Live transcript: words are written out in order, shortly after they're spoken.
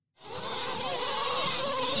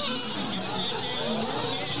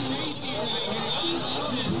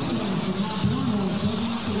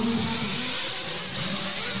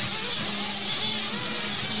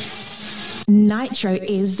Nitro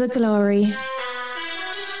is the glory.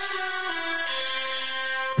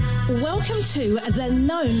 Welcome to the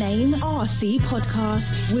No Name RC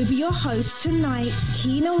podcast with your host tonight,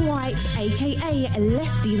 Keenan White, aka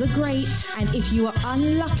Lefty the Great, and if you are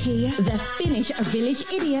unlucky, the Finnish village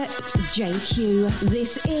idiot, JQ.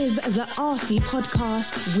 This is the RC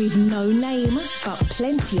podcast with no name, but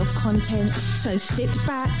plenty of content. So sit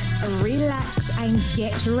back, relax, and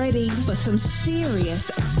get ready for some serious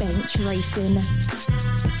bench racing.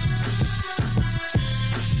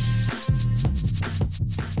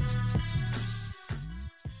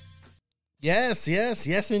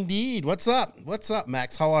 Yes, indeed. What's up,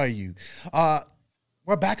 Max? How are you?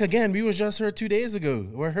 We're back again. We was just here 2 days ago.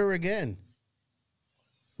 We're here again.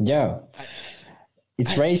 Yeah.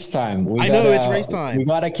 It's race time. It's race time. We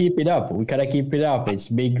gotta keep it up. It's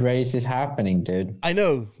big races happening, dude. I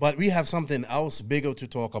know, but we have something else bigger to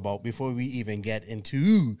talk about before we even get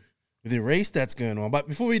into the race that's going on. But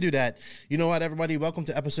before we do that, you know what, everybody? Welcome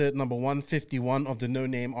to episode number 151 of the No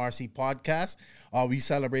Name RC podcast. We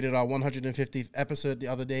celebrated our 150th episode the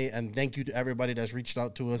other day, and thank you to everybody that's reached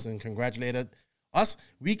out to us and congratulated us.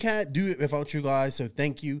 We can't do it without you guys, so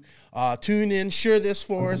thank you. Tune in, share this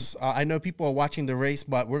for us. I know people are watching the race,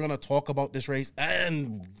 but we're going to talk about this race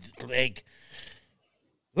and,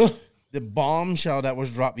 the bombshell that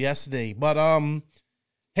was dropped yesterday. But,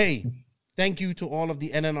 hey, thank you to all of the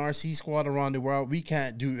NNRC squad around the world. We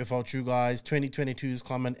can't do it without you guys. 2022 is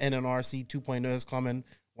coming. NNRC 2.0 is coming.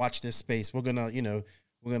 Watch this space. We're going to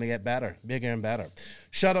get better, bigger and better.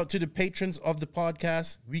 Shout out to the patrons of the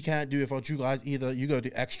podcast. We can't do it without you guys either. You go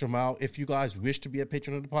the extra mile. If you guys wish to be a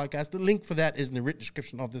patron of the podcast, the link for that is in the written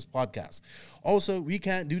description of this podcast. Also, we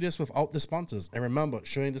can't do this without the sponsors. And remember,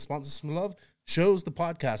 showing the sponsors some love shows the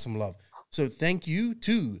podcast some love. So thank you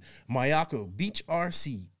to Mayako, Beach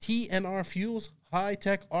RC, TNR Fuels, High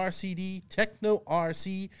Tech RCD, Techno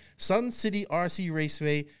RC, Sun City RC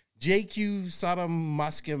Raceway, JQ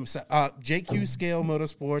JQ Scale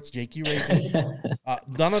Motorsports, JQ Racing,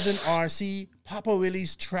 Donovan RC, Papa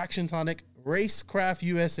Willie's Traction Tonic, Racecraft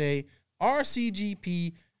USA,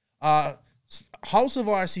 RCGP, House of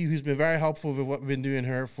RC, who's been very helpful with what we've been doing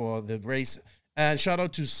here for the race, and shout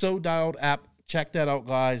out to So Dialed app. Check that out,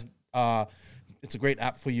 guys. It's a great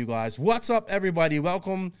app for you guys. What's up, everybody?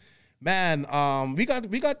 Welcome, man. We got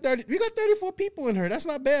 34 people in here. That's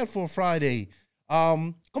not bad for a Friday.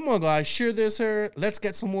 Come on, guys, share this here. Let's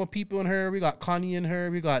get some more people in here. We got Connie in here.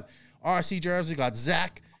 We got RC Jarvis. We got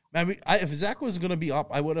Zach. Man, if Zach was gonna be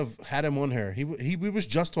up, I would have had him on here. We was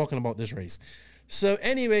just talking about this race. So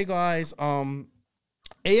anyway, guys,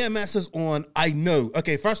 AMS is on. I know.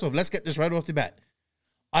 Okay, first off, let's get this right off the bat.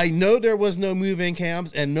 I know there was no moving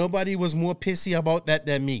cams, and nobody was more pissy about that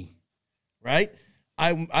than me, right?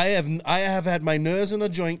 I have had my nose in a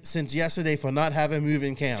joint since yesterday for not having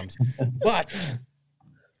moving cams, but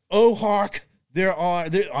oh hark,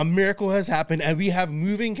 a miracle has happened, and we have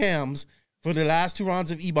moving cams for the last 2 rounds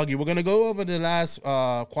of e-buggy. We're gonna go over the last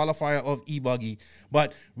qualifier of e-buggy,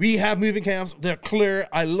 but we have moving cams. They're clear.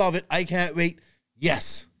 I love it. I can't wait.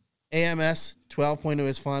 Yes, AMS 12.0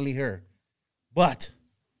 is finally here, but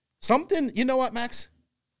something, you know what, Max?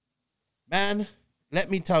 Man,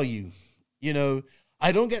 let me tell you,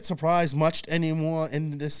 I don't get surprised much anymore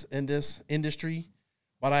in this industry,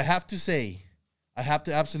 but I have to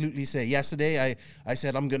absolutely say, yesterday I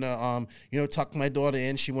said I'm gonna tuck my daughter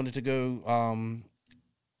in. She wanted to go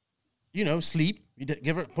sleep.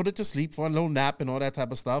 Put her to sleep for a little nap and all that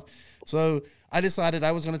type of stuff. So I decided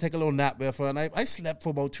I was gonna take a little nap with her, and I slept for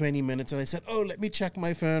about 20 minutes, and I said, oh, let me check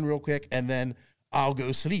my phone real quick, and then I'll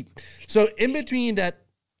go sleep. So in between that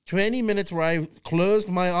 20 minutes where I closed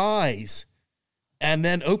my eyes and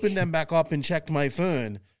then opened them back up and checked my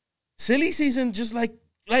phone, silly season just like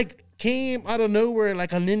came out of nowhere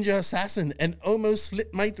like a ninja assassin and almost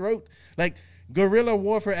slit my throat. Like guerrilla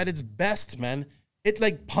warfare at its best, man. It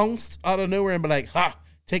like pounced out of nowhere and be like, ha,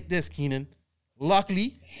 take this, Keenan.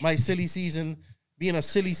 Luckily, my silly season, being a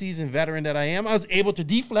silly season veteran that I am, I was able to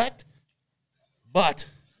deflect. But,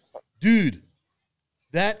 dude,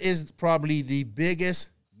 that is probably the biggest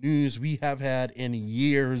news we have had in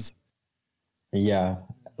years. Yeah.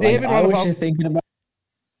 David I was Ronnefalk. just thinking about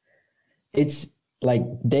it's like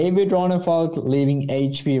David Ronnefalk leaving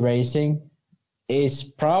HP Racing is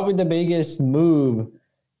probably the biggest move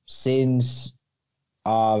since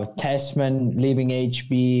Tessman leaving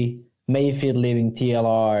HB, Mayfield leaving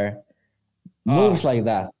TLR, moves like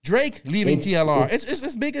that. Drake leaving TLR. It's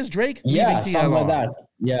as big as Drake leaving TLR. Something like that.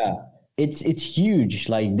 Yeah. It's huge.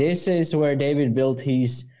 Like this is where David built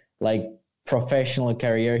his like professional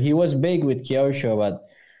career. He was big with Kyosho, but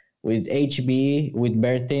with HB, with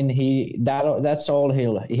Bertin. That's all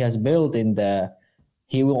he has built in the.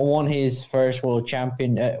 He won his first world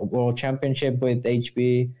championship with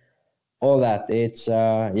HB. All that. It's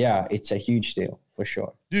it's a huge deal for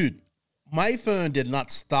sure. Dude, my phone did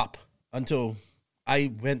not stop until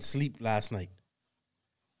I went to sleep last night.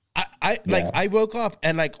 I woke up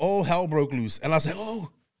and like all hell broke loose, and I was like,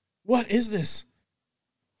 oh, what is this?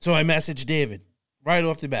 So I messaged David right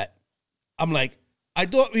off the bat. I'm like, I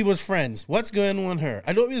thought we was friends. What's going on here?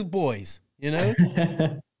 I thought we was boys, you know?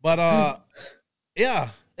 But yeah,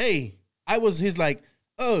 hey, he's like,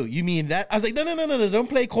 oh, you mean that? I was like, no, don't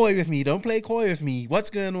play coy with me. Don't play coy with me. What's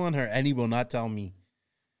going on here? And he will not tell me.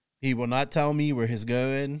 He will not tell me where he's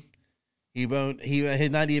going. He's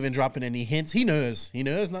not even dropping any hints. He knows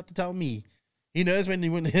not to tell me. He knows when he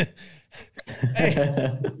wouldn't.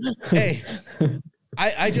 hey,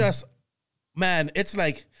 I just, man, it's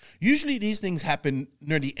like, usually these things happen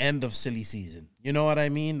near the end of silly season. You know what I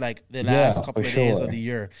mean? Like the last couple of days of the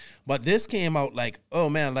year. But this came out like, oh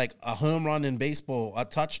man, like a home run in baseball, a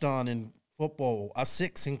touchdown in football, a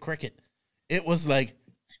 6 in cricket. It was like,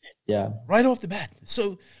 right off the bat.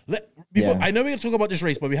 So I know we're going to talk about this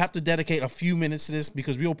race, but we have to dedicate a few minutes to this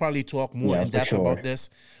because we will probably talk more in depth about this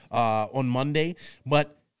on Monday.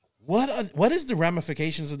 But what is the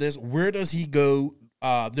ramifications of this? Where does he go?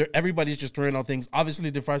 Everybody's just throwing out things. Obviously,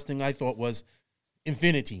 the first thing I thought was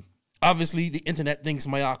Infinity. Obviously, the internet thinks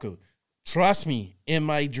Mayako. Trust me, in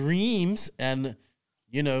my dreams, and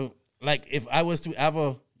like if I was to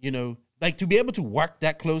ever, like to be able to work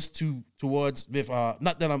that close towards with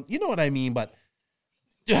not that I'm, you know what I mean, but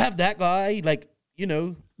to have that guy, like,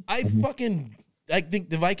 I think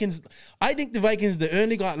the Vikings. I think the Vikings, the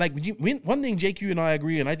only guy, like one thing JQ and I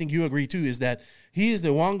agree, and I think you agree too, is that he is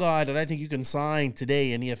the one guy that I think you can sign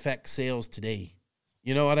today and he affects sales today.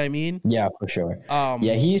 You know what I mean? Yeah, for sure.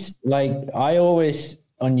 He's like, I always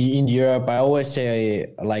in Europe, I always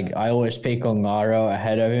say, like, I always pick Ongaro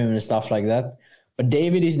ahead of him and stuff like that. But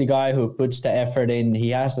David is the guy who puts the effort in. He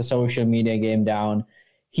has the social media game down.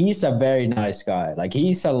 He's a very nice guy. Like,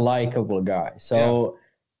 he's a likable guy. So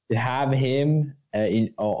to have him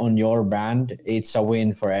on your brand, it's a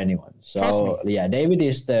win for anyone. So David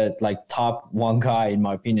is the top one guy, in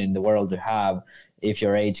my opinion, in the world to have if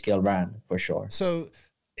you're 8-scale brand, for sure. So,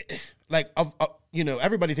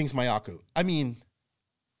 everybody thinks Mayako. I mean,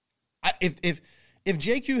 if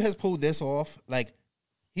JQ has pulled this off, like,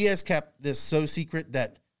 he has kept this so secret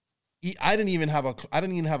that I didn't even have a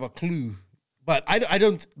clue. But I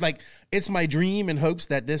don't, like, it's my dream and hopes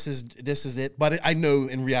that this is it. But I know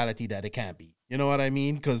in reality that it can't be. You know what I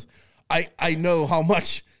mean? Because I know how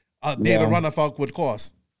much David Ronnefalk would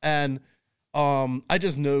cost, and I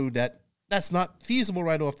just know that that's not feasible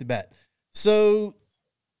right off the bat. So,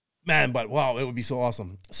 man, but wow, it would be so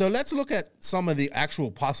awesome. So let's look at some of the actual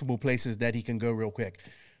possible places that he can go real quick.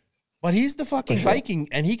 But he's the fucking Viking,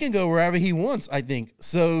 and he can go wherever he wants, I think.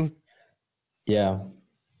 So,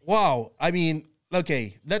 wow. I mean,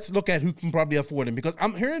 okay, let's look at who can probably afford him, because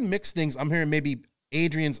I'm hearing mixed things. I'm hearing maybe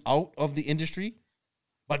Adrian's out of the industry,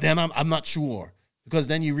 but then I'm not sure, because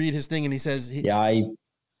then you read his thing and he says, the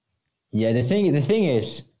thing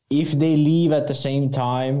is, if they leave at the same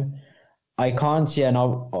time, I can't see an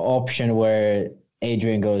option where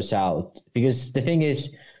Adrian goes out, because the thing is,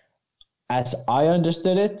 as I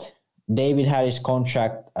understood it, David had his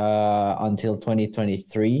contract until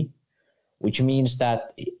 2023, which means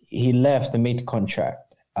that he left the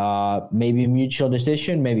mid-contract. Maybe a mutual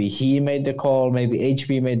decision, maybe he made the call, maybe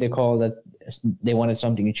HB made the call that they wanted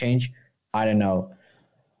something to change. I don't know.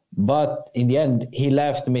 But in the end, he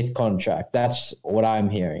left mid-contract. That's what I'm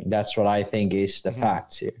hearing. That's what I think is the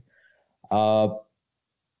facts here.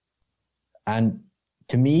 And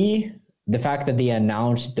to me, the fact that they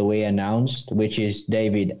announced the way they announced, which is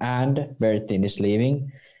David and Bertin is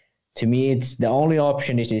leaving, to me, it's the only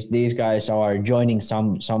option is these guys are joining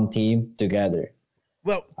some team together.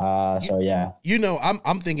 Well,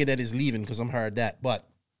 I'm thinking that he's leaving because I'm heard that. But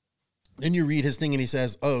then you read his thing and he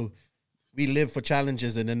says, "Oh, we live for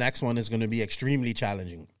challenges, and the next one is going to be extremely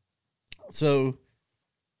challenging." So,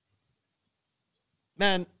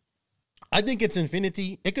 man, I think it's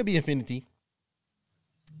Infinity. It could be Infinity.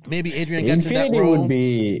 Maybe Adrian gets in that role.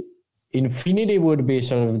 Infinity would be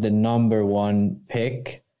sort of the number one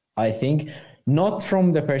pick, I think. Not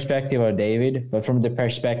from the perspective of David, but from the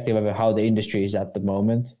perspective of how the industry is at the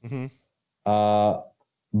moment. Mm-hmm.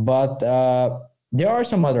 But there are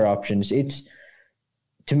some other options. It's,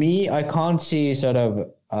 to me, I can't see sort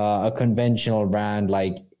of a conventional brand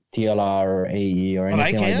like TLR or AE or anything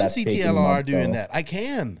like that. But I can see TLR doing that. I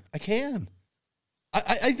can.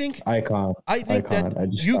 I think I can't. that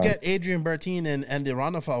you get Adrian Bertin and the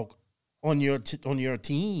Ronnefalk on your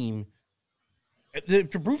team. The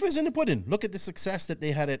proof is in the pudding. Look at the success that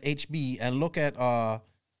they had at HB, and look at how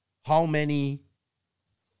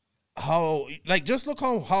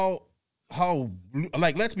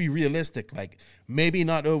let's be realistic. Like, maybe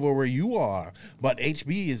not over where you are, but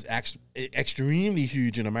HB is actually extremely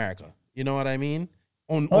huge in America. You know what I mean?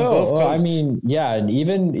 On both coasts. I mean, yeah,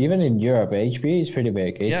 even in Europe, HB is pretty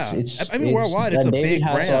big. Worldwide, it's a big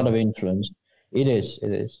brand. A lot of influence. It is.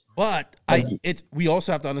 But we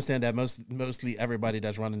also have to understand that mostly everybody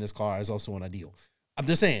that's running this car is also on a deal. I'm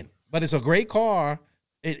just saying, but it's a great car.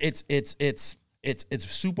 It's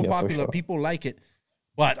super popular. Sure. People like it.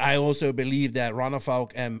 But I also believe that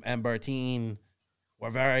Ronnefalk and Bertin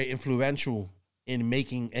were very influential in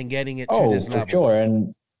making and getting it to this level. For sure.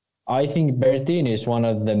 And I think Bertin is one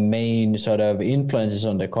of the main sort of influences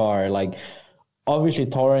on the car. Like, obviously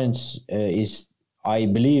Torrance is, I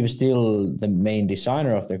believe, still the main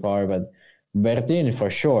designer of the car, but Bertin,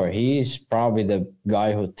 for sure, he is probably the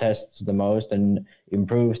guy who tests the most and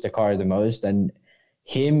improves the car the most. And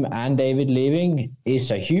him and David leaving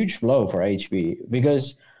is a huge blow for HB,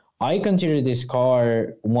 because I consider this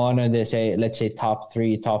car one of the, let's say, top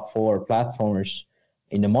 3, top 4 platformers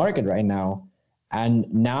in the market right now.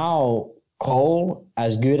 And now Cole,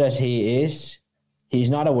 as good as he is, he's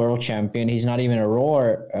not a world champion. He's not even a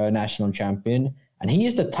Raw national champion. And he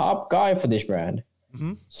is the top guy for this brand.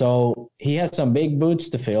 Mm-hmm. So he has some big boots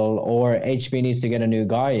to fill, or HB needs to get a new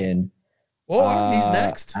guy in. Or he's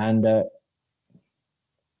next. And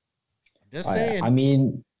just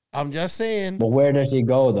saying. I'm just saying. But where does he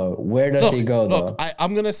go, though? Look,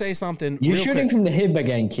 I'm going to say something. You're shooting from the hip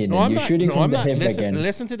again, kid. No, I'm not. Shooting from the hip again.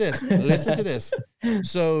 Listen to this. Listen to this.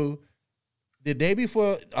 So the day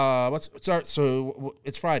before, so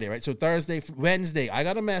it's Friday, right? So Wednesday, I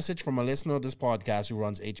got a message from a listener of this podcast who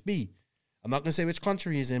runs HB. I'm not going to say which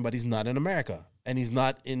country he's in, but he's not in America. And he's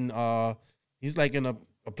not in, he's like in a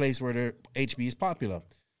place where the HB is popular.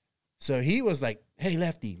 So he was like, hey,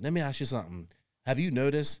 Lefty, let me ask you something. Have you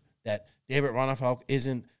noticed that David Ronnefalk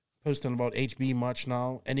isn't posting about HB much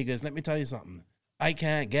now? And he goes, let me tell you something. I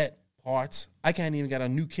can't get parts. I can't even get a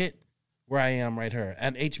new kit where I am right here.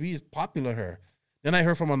 And HB is popular here. Then I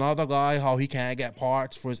heard from another guy how he can't get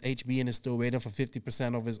parts for his HB and is still waiting for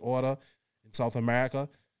 50% of his order in South America.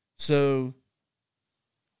 So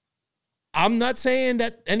I'm not saying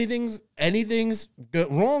that anything's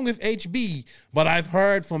wrong with HB, but I've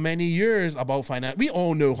heard for many years about finance. We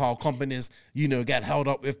all know how companies, get held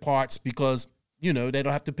up with parts because, they don't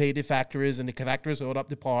have to pay the factories, and the factories hold up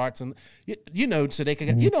the parts, and, so they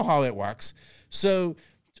can get, how it works. So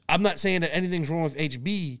I'm not saying that anything's wrong with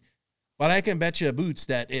HB, but I can bet you boots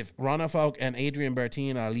that if Ronnefalk and Adrian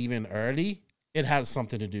Bertin are leaving early, it has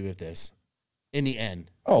something to do with this in the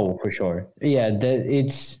end. Oh, for sure. Yeah,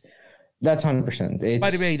 that's 100%.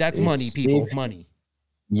 By the way, that's money, people. Money.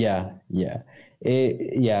 Yeah.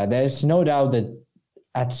 There's no doubt that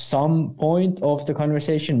at some point of the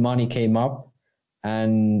conversation, money came up,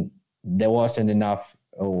 and there wasn't enough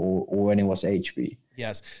when it was HB.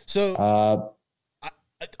 Yes. So,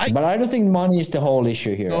 but I don't think money is the whole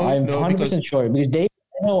issue here. I'm 100% sure, because David,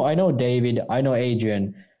 I know David, I know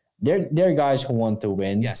Adrian. They're guys who want to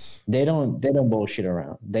win. Yes. They don't bullshit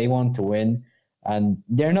around. They want to win. And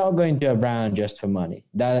they're not going to a brand just for money.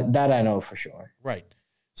 That I know for sure. Right.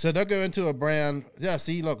 So they're going to a brand. Yeah,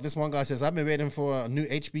 see, look, this one guy says, I've been waiting for a new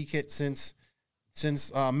HB kit since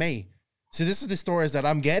May. So this is the stories that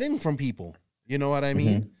I'm getting from people. You know what I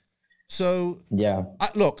mean? Mm-hmm. So, yeah.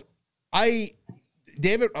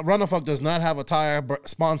 David Ronnefalk does not have a tire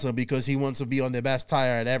sponsor because he wants to be on the best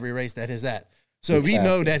tire at every race that he's at. So we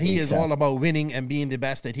know that he is all about winning and being the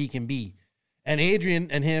best that he can be. And Adrian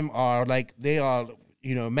and him are like, they are,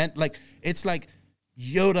 meant like, it's like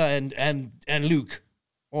Yoda and Luke,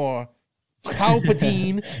 or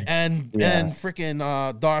Palpatine and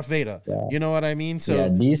freaking Darth Vader. Yeah. You know what I mean? So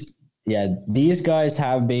these guys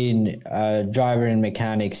have been driver and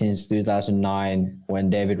mechanic since 2009 when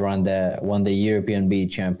David won the European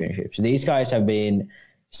Beat Championships. These guys have been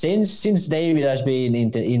since David has been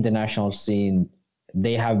in the international scene.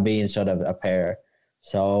 They have been sort of a pair.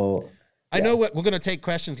 So. I know we're going to take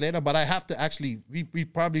questions later, but I have to actually, we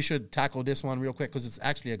probably should tackle this one real quick because it's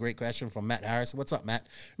actually a great question from Matt Harris. What's up, Matt?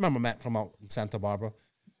 Remember Matt from out in Santa Barbara?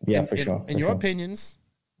 Yeah, for sure. In your opinions,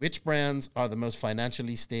 which brands are the most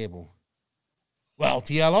financially stable? Well,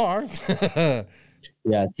 TLR.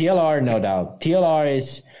 Yeah, TLR, no doubt.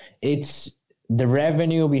 TLR it's the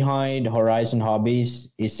revenue behind Horizon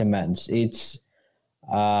Hobbies is immense. It's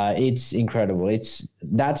It's incredible.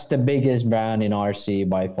 That's the biggest brand in RC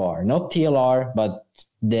by far. Not TLR, but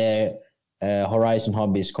the Horizon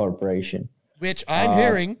Hobbies Corporation. Which I'm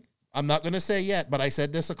hearing, I'm not going to say yet, but I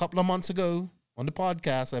said this a couple of months ago on the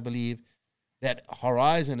podcast, I believe, that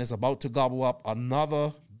Horizon is about to gobble up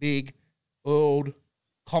another big old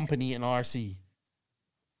company in RC.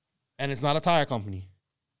 And it's not a tire company.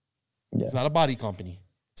 Yeah. It's not a body company.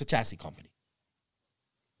 It's a chassis company.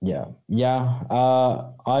 Yeah.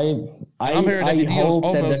 I'm hearing that the deal's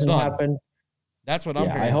almost done. Happen. That's what I'm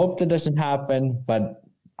hearing. I hope that doesn't happen, but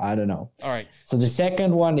I don't know. All right. So the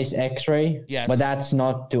second one is X-Ray. Yes. But that's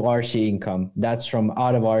not to RC income. That's from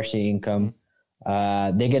out of RC income.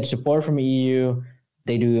 They get support from EU.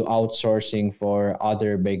 They do outsourcing for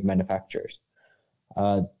other big manufacturers.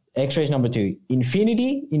 X-Ray is number 2.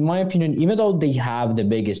 Infinity, in my opinion, even though they have the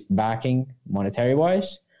biggest backing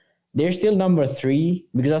monetary-wise, they're still number 3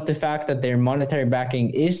 because of the fact that their monetary backing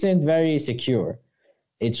isn't very secure.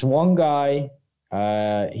 It's one guy.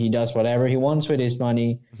 He does whatever he wants with his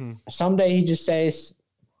money. Mm-hmm. Someday he just says,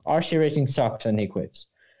 RC racing sucks, and he quits.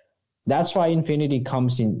 That's why Infinity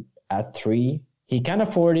comes in at 3. He can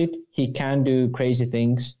afford it. He can do crazy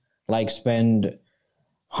things like spend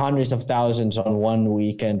hundreds of thousands on one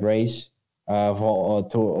weekend race for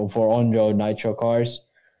on-road nitro cars.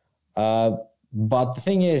 But the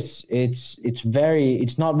thing is, it's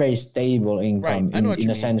not very stable income in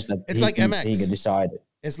a sense that it's like MX. He can decide it.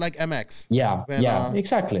 It's like MX. Yeah,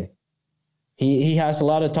 exactly. He has a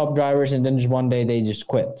lot of top drivers, and then just one day they just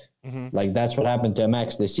quit. Mm-hmm. Like that's what happened to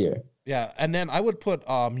MX this year. Yeah, and then I would put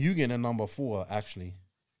Mugen in number 4 actually,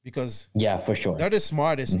 because for sure they're the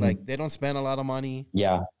smartest. Mm-hmm. Like they don't spend a lot of money.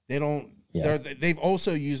 Yeah, they don't. Yeah. They've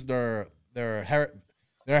also used their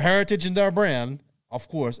heritage and their brand, of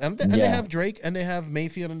course, and they have Drake, and they have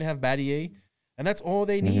Mayfield, and they have Battier, and that's all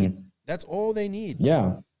they need. Mm-hmm. That's all they need.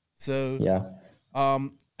 Yeah. So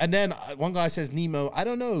and then one guy says Nemo. I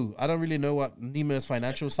don't know. I don't really know what Nemo's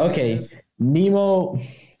financial side is. Nemo.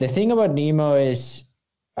 The thing about Nemo is,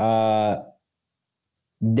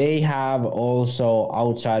 they have also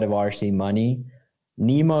outside of RC money.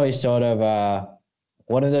 Nemo is sort of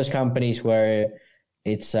one of those companies where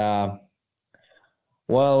it's I don't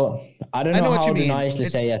know how to nicely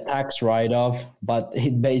say a tax write-off, but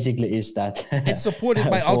it basically is that. It's supported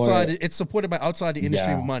by outside. It's supported by outside the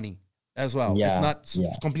industry money as well. Yeah, it's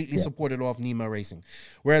not completely supported off Nemo Racing,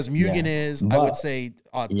 whereas Mugen is. I would say.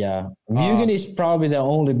 Mugen is probably the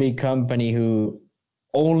only big company who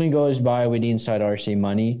only goes by with inside RC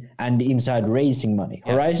money and inside racing money.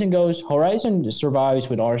 Yes. Horizon survives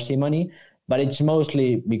with RC money, but it's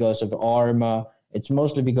mostly because of Arma. It's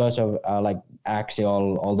mostly because of like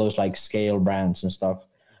Axial, all those like scale brands and stuff.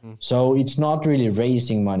 Mm-hmm. So it's not really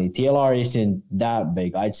racing money. TLR isn't that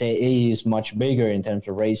big. I'd say AE is much bigger in terms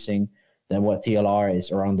of racing than what TLR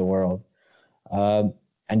is around the world. I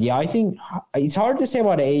think it's hard to say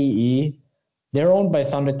about AE. They're owned by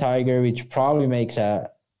Thunder Tiger, which probably makes a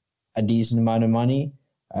decent amount of money.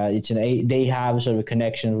 They have sort of a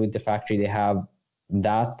connection with the factory. They have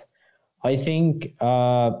that. I think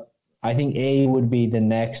A would be the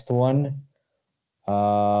next one.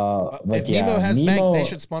 If Nemo has bank, they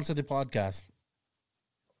should sponsor the podcast.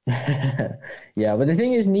 Yeah, but the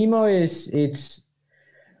thing is, Nemo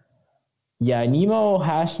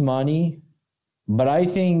has money, but I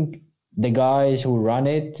think the guys who run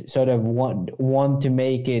it sort of want to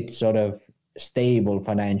make it sort of stable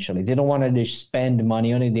financially. They don't want to just spend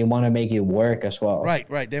money on it. They want to make it work as well. Right.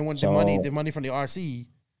 They want the money from the RC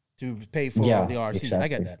to pay for the RC. Exactly. I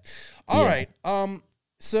get that. All right.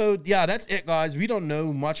 So that's it, guys. We don't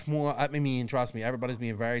know much more. I mean, trust me, everybody's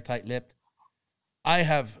being very tight-lipped. I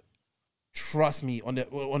have, trust me, on the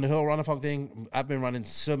whole Ronnefalk thing, I've been running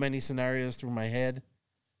so many scenarios through my head.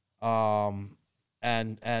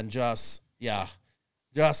 And just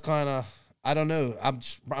kind of, I don't know.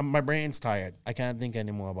 My brain's tired. I can't think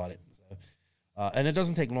anymore about it. So, and it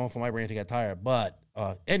doesn't take long for my brain to get tired. But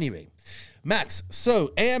anyway, Max.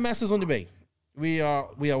 So AMS is on the way. We are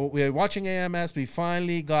watching AMS. We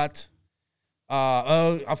finally got.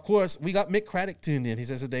 Of course, we got Mick Craddock tuned in. He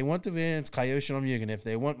says if they want to win, it's Kyosho or Mugen. If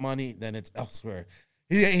they want money, then it's elsewhere.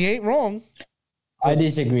 He ain't wrong. I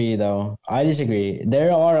disagree, though.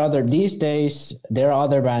 There are other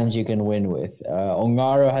brands you can win with.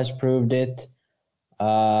 Ongaro has proved it.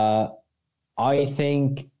 I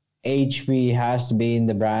think HP has been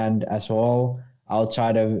the brand as well,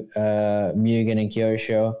 outside of Mugen and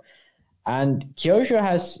Kyosho. And Kyosho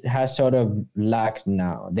has sort of lacked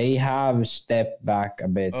now. They have stepped back a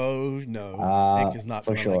bit. Oh, no. Nick is not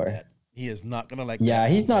going to like that. He is not going to like that. Yeah,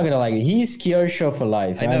 he's not going to like it. He's Kyosho for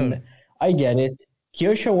life. I know. I get it.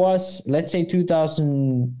 Kyosho was, let's say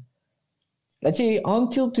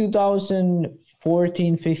until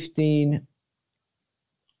 2014, 15,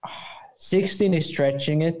 16 is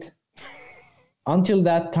stretching it. Until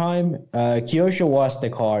that time, Kyosho was the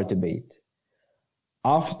car to beat.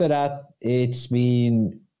 After that, it's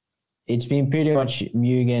been pretty much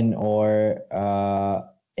Mugen or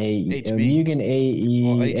Mugen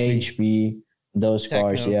AE, HB, those Techno.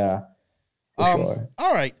 cars, yeah. For sure.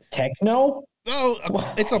 All right. Techno? Oh,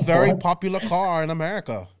 it's a very popular car in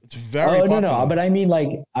America. It's very popular. No, but I mean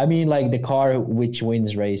like the car which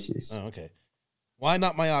wins races. Oh, okay. Why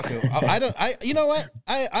not Mayako? You know what?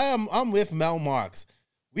 I'm with Mel Marks.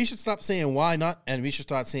 We should stop saying why not, and we should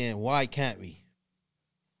start saying why can't we?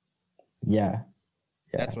 Yeah.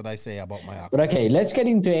 That's what I say about Mayako. But okay, let's get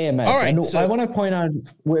into AMS. All right, and so, I want to point out,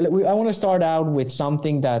 I want to start out with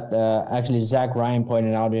something that actually Zach Ryan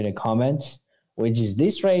pointed out in the comments, which is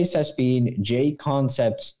this race has been J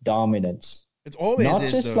Concept's dominance. It's always not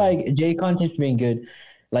just like J Concept's being good.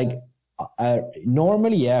 Like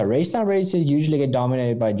normally, yeah, race time races usually get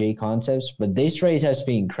dominated by J Concepts, but this race has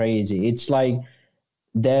been crazy. It's like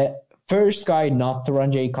the first guy not to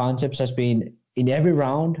run J Concepts has been in every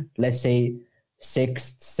round, let's say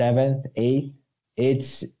 6th, 7th, 8th.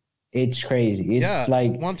 It's crazy. It's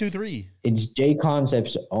like 1, 2, 3. It's J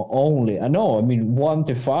Concepts only. I know. I mean, 1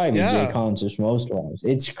 to 5 is J Concepts most rounds.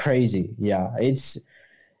 It's crazy. Yeah, it's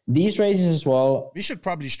these races as well. We should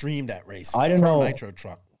probably stream that race. I don't know. Nitro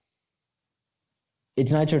Truck.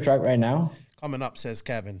 It's Nitro Truck right now. Coming up, says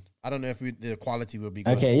Kevin. I don't know if the quality will be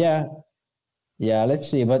good. Okay, yeah. Let's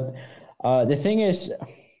see. But the thing is,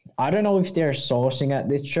 I don't know if they're sourcing at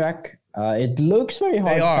this track. It looks very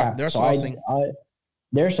hard. They are. They're sourcing.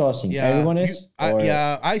 They're sourcing. Yeah, everyone is.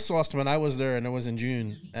 I sourced when I was there, and it was in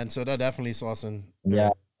June, and so they're definitely sourcing. Yeah.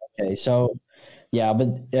 Okay. So, yeah,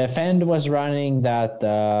 but Fend was running that.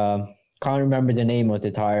 Can't remember the name of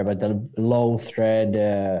the tire, but the low thread,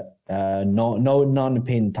 no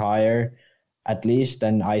non-pin tire, at least.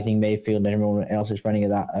 And I think Mayfield and everyone else is running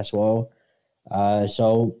that as well.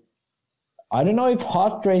 So, I don't know if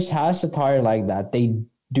Hot Race has a tire like that. They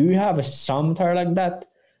do have some tire like that,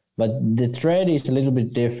 but the thread is a little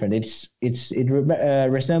bit different. It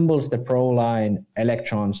resembles the Pro Line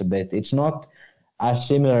Electrons a bit. It's not as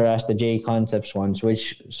similar as the J Concepts ones,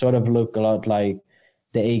 which sort of look a lot like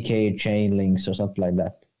the AK chain links or something like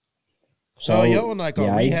that. So you're on like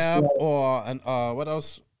a rehab or what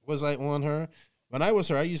else was I on her? When I was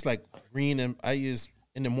her, I used like green, and I used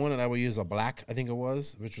in the morning I would use a black, I think it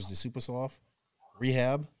was, which was the super soft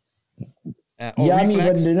rehab. Reflex. I mean,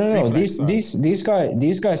 but no.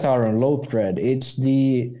 These guys are on low thread. It's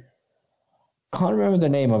the can't remember the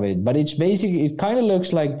name of it, but it's basically it kind of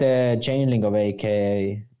looks like the chain link of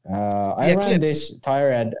AKA. I ran this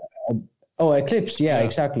tire at Eclipse. Yeah,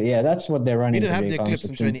 exactly. Yeah, that's what they're running. We didn't have the Eclipse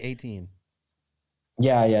in 2018.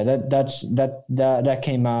 Yeah. That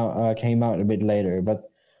came out a bit later,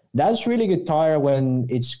 but that's really good tire when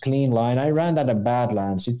it's clean line. I ran that at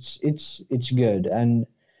Badlands. It's good, and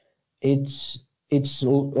it's a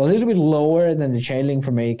little bit lower than the chain link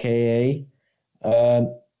from AKA.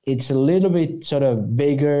 It's a little bit sort of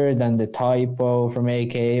bigger than the Typo from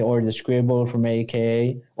AKA or the Scribble from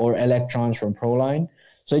AKA or Electrons from Proline.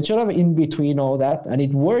 So it's sort of in between all that, and it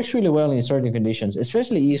works really well in certain conditions,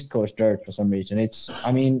 especially East Coast dirt for some reason.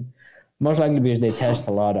 Most likely because they test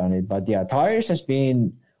a lot on it. But yeah, tires has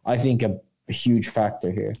been, I think, a huge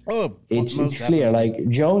factor here. Oh, it's clear. Like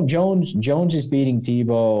Jones is beating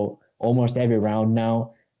Tebow almost every round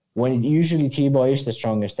now, when usually Tebow is the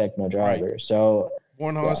strongest techno driver. Right. So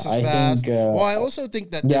Warnhorse is fast. I also think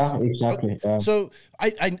that exactly.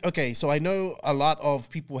 So I know a lot of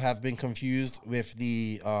people have been confused with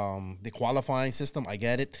the qualifying system. I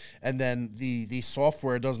get it, and then the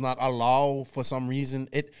software does not allow, for some reason,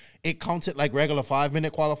 it counts it like regular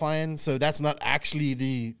 5-minute qualifying. So that's not actually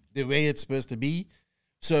the way it's supposed to be.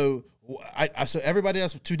 So so everybody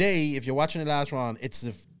else today, if you're watching the last round,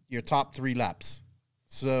 it's your top 3 laps.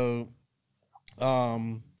 So,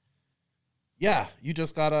 yeah, you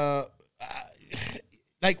just gotta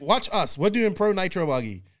watch us. We're doing Pro Nitro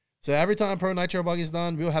Buggy. So every time Pro Nitro Buggy is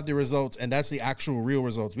done, we'll have the results, and that's the actual real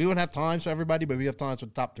results. We don't have times for everybody, but we have times for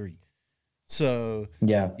the top 3. So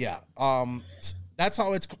yeah. That's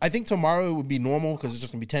how it's. I think tomorrow would be normal because it's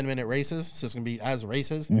just gonna be 10-minute races, so it's gonna be as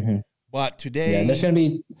races. Mm-hmm. But today, there's gonna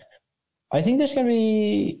be. I think there's gonna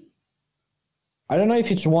be. I don't know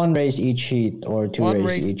if it's one race each heat or two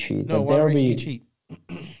races each heat. No, one race each heat.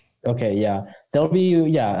 Okay, yeah. There'll be,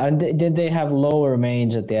 and then they have lower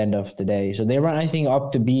mains at the end of the day. So they run, I think,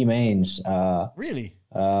 up to B mains. Really?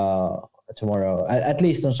 tomorrow. At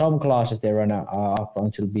least on some classes, they run up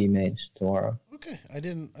until B mains tomorrow. Okay, I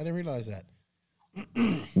didn't realize that.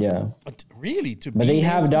 Yeah. Really? But they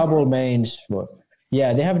have double mains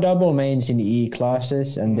they have double mains in E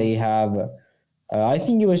classes, and they have. I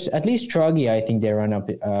think it was at least Truggy. I think they run up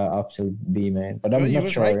to B main, but I'm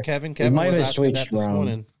not sure. Right, Kevin. Kevin was asking that this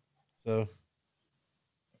morning. So,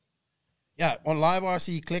 yeah, on Live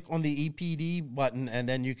RC, click on the EPD button, and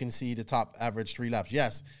then you can see the top average 3 laps.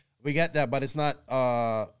 Yes, we get that, but it's not.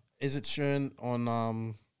 Is it shown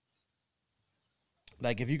on?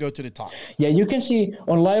 Like if you go to the top. Yeah, you can see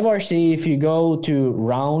on Live RC if you go to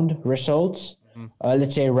round results.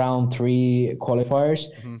 Let's say round 3 qualifiers,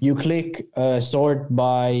 you click sort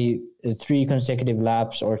by 3 consecutive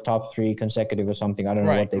laps or top 3 consecutive or something. I don't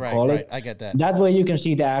know what they call it. I get that. That way you can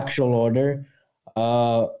see the actual order.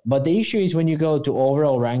 But the issue is when you go to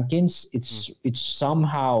overall rankings, it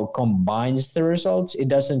somehow combines the results. It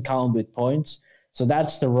doesn't count with points. So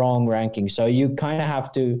that's the wrong ranking. So you kind of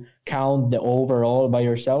have to count the overall by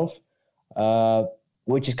yourself,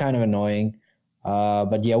 which is kind of annoying.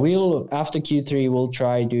 But yeah, after Q3 we'll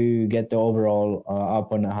try to get the overall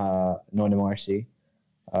up on Non-MRC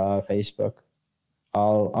Facebook.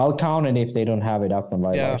 I'll count it if they don't have it up on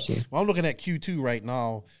Live RC. Well, I'm looking at Q2 right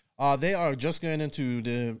now. They are just going into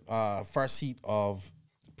the first heat of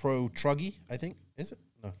Pro Truggy, I think. Is it?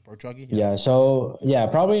 No, Pro Truggy. Yeah. So yeah,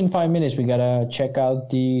 probably in 5 minutes we gotta check out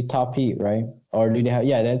the top heat, right? Or do they have?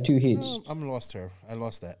 Yeah, they have 2 heats. I'm lost here. I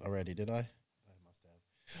lost that already. Did I?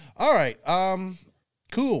 All right.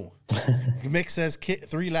 Cool. Mick says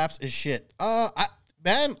 3 laps is shit. I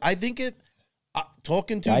think it.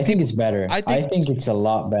 Talking to I people, think it's better. I think it's a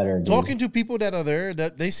lot better. Dude. Talking to people that are there,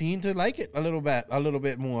 that they seem to like it a little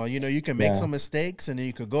bit more. You know, you can make some mistakes, and then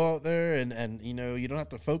you could go out there and you know, you don't have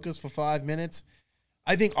to focus for 5 minutes.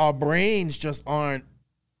 I think our brains just aren't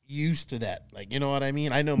used to that. Like, you know what I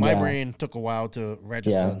mean? I know my brain took a while to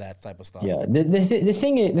register on that type of stuff. Yeah. The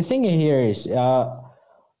thing here is,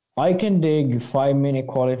 I can dig 5-minute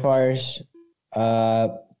qualifiers,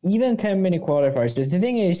 even 10-minute qualifiers. The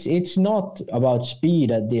thing is, it's not about speed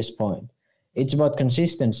at this point. It's about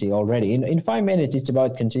consistency already. In 5 minutes, it's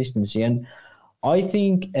about consistency. And I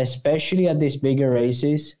think, especially at these bigger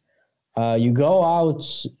races, you go out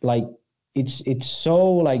like it's so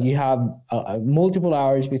like you have multiple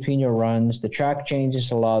hours between your runs. The track changes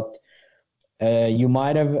a lot. You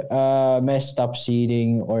might have messed up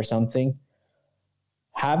seating or something.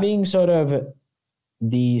 Having sort of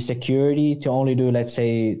the security to only do, let's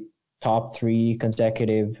say, top 3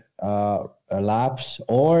 consecutive laps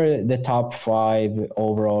or the top 5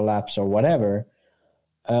 overall laps or whatever,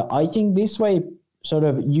 I think this way sort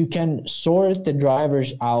of you can sort the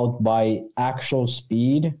drivers out by actual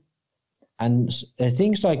speed, and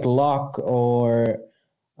things like luck or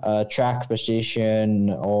track position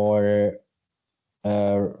or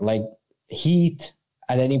like heat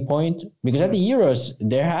at any point. Because at the Euros,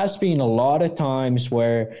 there has been a lot of times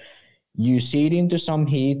where you seed into some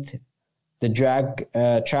heat, the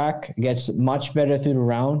track gets much better through the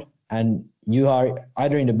round, and you are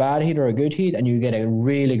either in the bad heat or a good heat, and you get a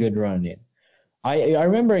really good run in. I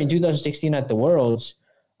remember in 2016 at the Worlds,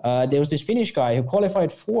 there was this Finnish guy who qualified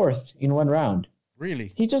 4th in 1 round.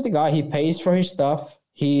 Really? He's just a guy, he pays for his stuff.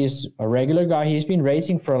 He's a regular guy. He's been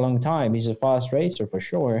racing for a long time. He's a fast racer for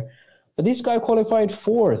sure. But this guy qualified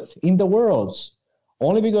 4th in the Worlds,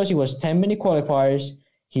 only because he was 10-minute qualifiers.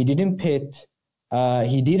 He didn't pit.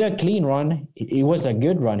 He did a clean run. It was a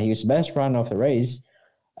good run. He was the best run of the race.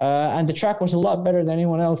 And the track was a lot better than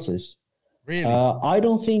anyone else's. Really? I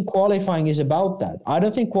don't think qualifying is about that. I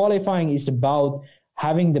don't think qualifying is about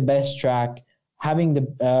having the best track, having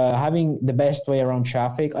the best way around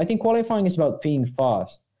traffic. I think qualifying is about being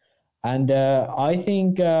fast. And I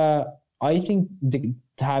think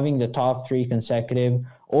having the top 3 consecutive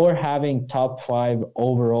or having top 5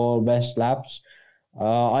 overall best laps,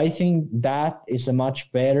 I think that is a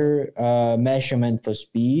much better measurement for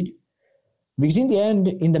speed. Because in the end,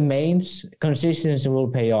 in the mains, consistency will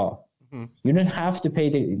pay off. Mm-hmm. You don't have to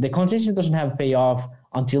pay the consistency doesn't have to pay off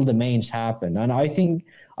until the mains happen. And I think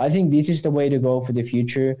this is the way to go for the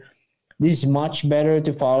future. This is much better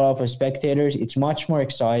to follow for spectators. It's much more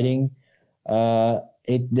exciting.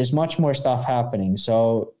 There's much more stuff happening.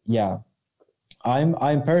 So yeah,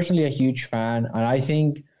 I'm personally a huge fan, and I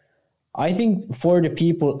think for the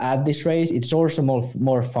people at this race, it's also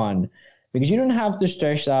more fun because you don't have to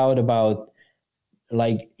stress out about,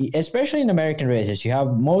 like, especially in American races, you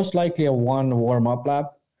have most likely a 1 warm-up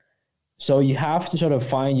lap. So you have to sort of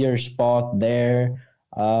find your spot there.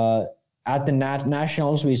 At the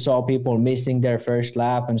nationals, we saw people missing their first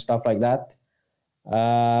lap and stuff like that.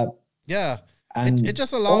 Yeah. And it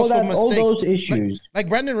just allows for mistakes. All those issues. Like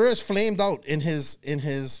Brandon Rose flamed out in his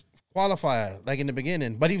qualifier, like in the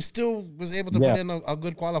beginning, but he still was able to put in a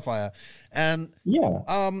good qualifier. And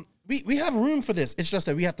we have room for this. It's just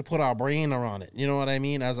that we have to put our brain around it. You know what I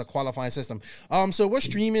mean? As a qualifying system. So we're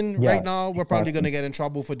streaming right now. We're probably going to get in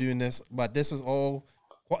trouble for doing this, but this is all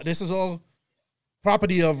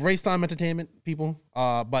property of Race Time Entertainment people.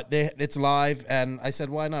 But it's live, and I said,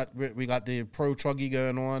 why not? We got the Pro Truggy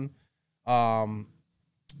going on.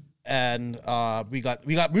 And we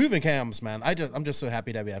got moving cams, man. I'm just so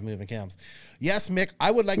happy that we have moving cams. Yes, Mick,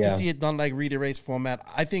 I would like to see it done like read a race format.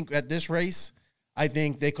 I think at this race, I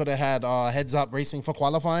think they could have had heads up racing for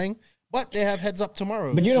qualifying, but they have heads up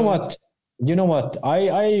tomorrow. But you know what?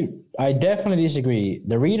 I definitely disagree.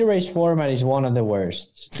 The read a race format is one of the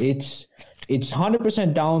worst. It's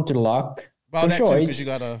 100% down to luck. Well, for sure. Because you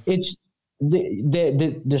gotta. It's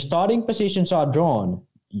the starting positions are drawn.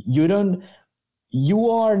 You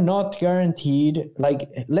are not guaranteed.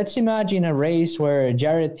 Like, let's imagine a race where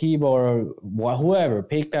Jared Tebow or whoever,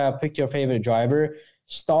 pick your favorite driver,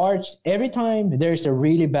 starts every time there's a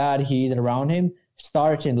really bad heat around him,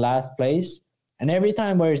 starts in last place. And every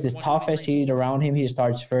time there's the toughest heat around him, he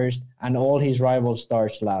starts first, and all his rivals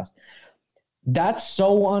starts last. That's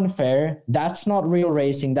so unfair. That's not real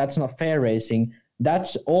racing. That's not fair racing.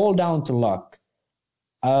 That's all down to luck.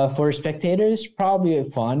 For spectators, probably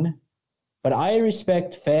fun. But I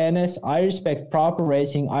respect fairness. I respect proper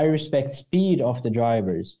racing. I respect speed of the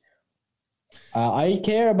drivers. I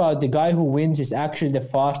care about the guy who wins is actually the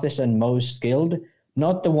fastest and most skilled,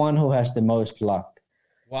 not the one who has the most luck.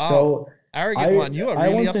 Wow. So arrogant one. You are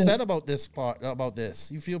really upset about this part, about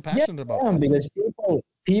this. You feel passionate about this.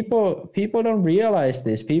 Because people don't realize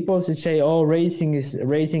this. People should say, oh, racing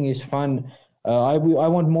is fun. I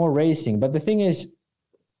want more racing. But the thing is,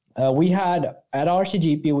 we had at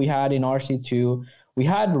RCGP, we had in RC2, we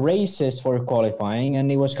had races for qualifying,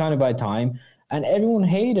 and it was kind of by time, and everyone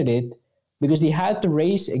hated it because they had to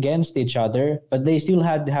race against each other, but they still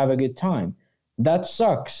had to have a good time. That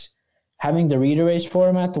sucks. Having the reader race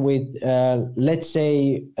format with, let's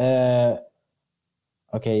say,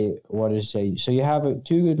 okay, what did it say? So you have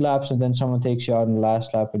 2 good laps, and then someone takes you out in the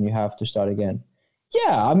last lap, and you have to start again.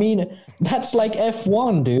 Yeah, I mean, that's like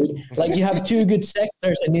F1, dude. Like, you have 2 good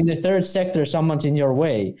sectors, and in the 3rd sector, someone's in your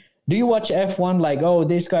way. Do you watch F1 like, oh,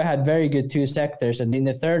 this guy had very good 2 sectors, and in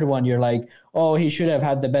the 3rd one, you're like, oh, he should have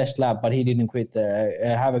had the best lap, but he didn't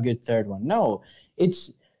have a good 3rd one. No,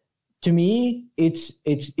 to me, it's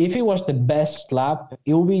if it was the best lap,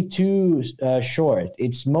 it will be too short.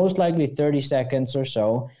 It's most likely 30 seconds or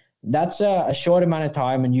so. That's a short amount of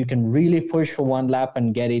time, and you can really push for 1 lap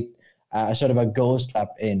and get it sort of a ghost lap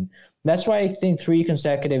in. That's why I think 3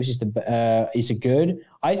 consecutives is good.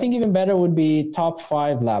 I think even better would be top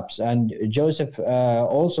 5 laps. And Joseph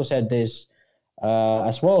also said this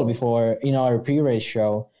as well before in our pre-race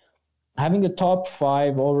show. Having the top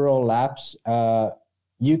 5 overall laps,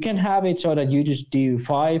 you can have it so that you just do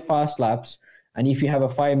 5 fast laps. And if you have a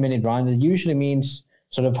 5-minute run, that usually means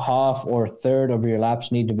sort of half or third of your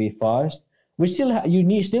laps need to be fast. We still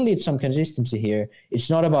still need some consistency here. It's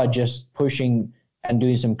not about just pushing and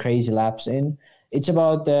doing some crazy laps in. It's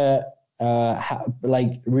about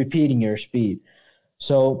like repeating your speed.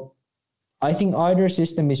 So I think either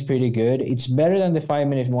system is pretty good. It's better than the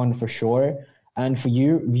 5-minute one for sure. And for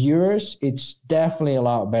you viewers, it's definitely a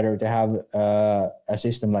lot better to have a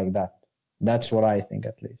system like that. That's what I think,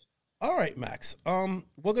 at least. All right, Max.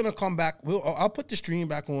 We're gonna come back. I'll put the stream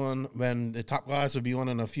back on when the top guys will be on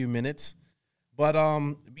in a few minutes. But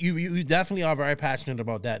you definitely are very passionate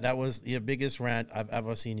about that. That was your biggest rant I've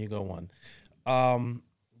ever seen you go on.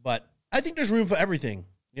 But I think there's room for everything.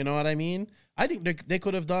 You know what I mean? I think they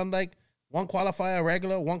could have done like 1 qualifier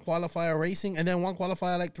regular, 1 qualifier racing, and then 1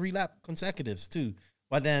 qualifier like 3-lap consecutives too.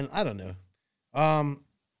 But then I don't know.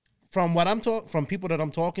 From what from people that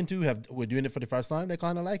I'm talking to were doing it for the first time, they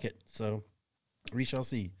kind of like it. So we shall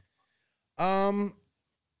see. All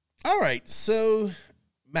right, so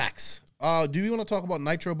Max. Do you want to talk about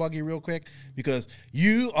Nitro Buggy real quick? Because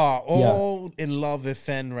you are all in love with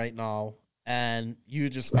Fenn right now, and you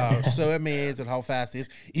just are so amazed at how fast it is.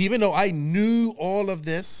 Even though I knew all of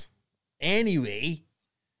this anyway,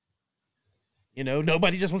 you know,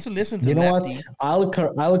 nobody just wants to listen to Lefty.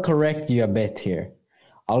 What? I'll correct you a bit here.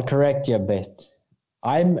 I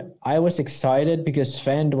was excited because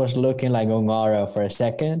Fenn was looking like Ongara for a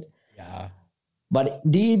second. Yeah. But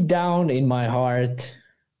deep down in my heart,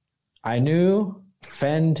 I knew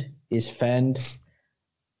Fenn is Fenn.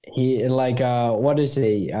 He what is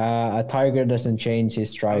a tiger doesn't change his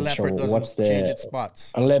stripes. A leopard doesn't change its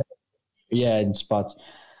spots. In spots.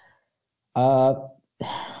 Uh,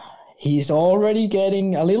 he's already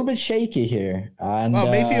getting a little bit shaky here, and Well,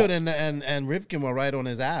 Mayfield and Rivkin were right on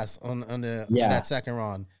his ass on yeah, that second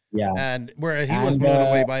round. yeah, And where he was and blown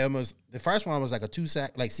away by almost the first one was like a 2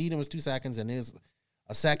 sec, like Seedon was 2 seconds and he was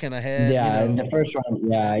a second ahead. yeah, in the first round,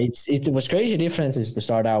 yeah, it was crazy differences to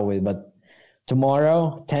start out with, but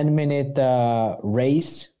tomorrow 10-minute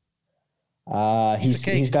race.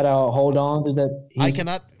 He's got to hold on to the. I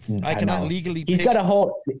cannot legally. He's got to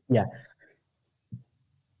hold. Yeah,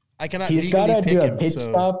 I cannot. He's got to do a pit so.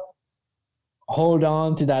 stop, hold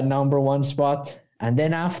on to that number one spot, and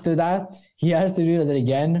then after that he has to do that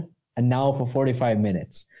again, and now for 45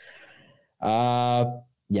 minutes. Yeah,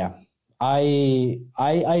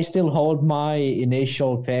 I still hold my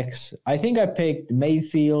initial picks. I think I picked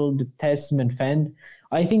Mayfield, Testament, Fend.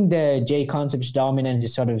 I think the J Concepts dominance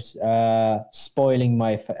is sort of spoiling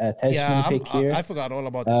my Testament pick here. I forgot all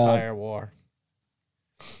about the tire war.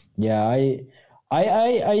 Yeah,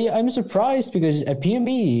 I'm surprised because at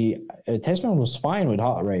PMB, Testament was fine with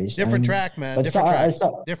hot race. Different track, man. Different track.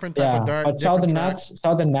 Different type of dirt. But Southern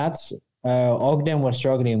Nats, Ogden was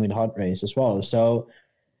struggling with hot race as well. So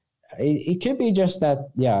it could be just that,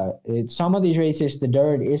 some of these races, the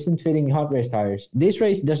dirt isn't fitting hot race tires. This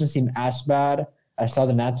race doesn't seem as bad as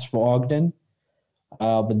Southern Nats for Ogden,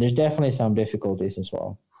 but there's definitely some difficulties as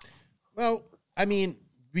well. Well, I mean,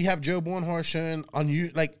 we have Joe Bornhorst showing on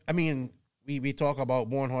you. Like, I mean, we talk about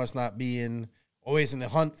Bornhorst not being always in the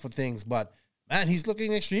hunt for things, but man, he's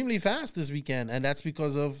looking extremely fast this weekend, and that's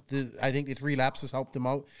because of I think the 3 laps has helped him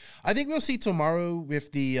out. I think we'll see tomorrow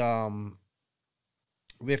with the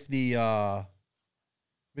like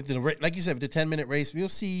you said, with the 10-minute race, we'll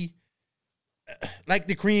see like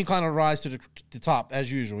the cream kind of rise to the top as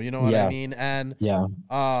usual. You know what I mean? And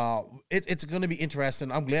it's going to be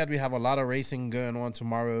interesting. I'm glad we have a lot of racing going on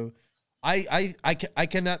tomorrow. I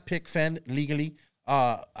cannot pick Fenn legally.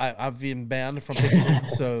 I've been banned from picking him,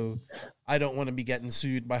 so I don't want to be getting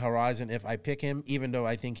sued by Horizon if I pick him, even though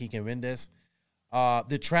I think he can win this.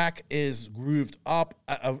 The track is grooved up.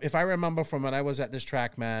 If I remember from when I was at this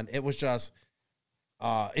track, man, it was just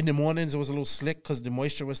in the mornings it was a little slick because the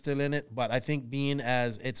moisture was still in it. But I think being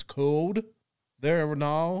as it's cold there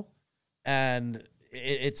now, and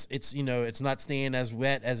it's you know, it's not staying as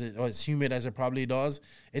wet as it or as humid as it probably does.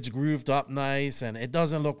 It's grooved up nice and it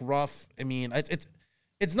doesn't look rough. I mean,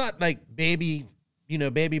 it's not like baby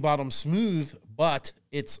bottom smooth, but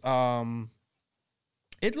it's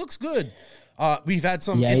it looks good. We've had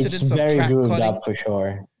some incidents of track cutting up for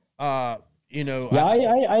sure.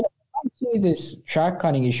 I see this track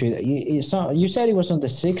cutting issue. You said it was on the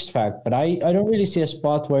 6-pack, but I don't really see a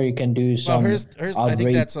spot where you can do some. Well, I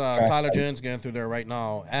think that's Tyler Jones going through there right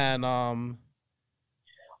now, and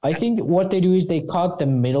I think what they do is they cut the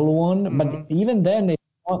middle one, but even then it's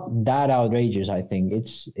not that outrageous. I think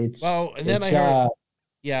it's well, and then I heard,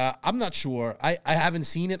 I'm not sure. I haven't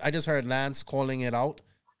seen it. I just heard Lance calling it out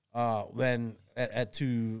when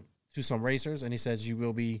to some racers, and he says you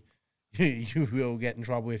will get in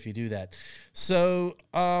trouble if you do that. So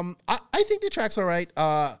I think the track's all right.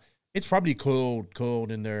 It's probably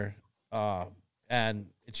cold in there, and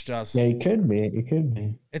it's just it could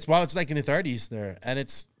be. It's like in the 30s there, and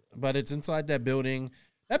it's inside that building.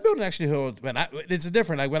 That building actually held it's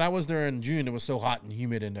different. Like when I was there in June, it was so hot and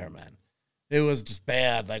humid in there, man. It was just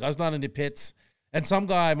bad. Like I was not in the pits, and some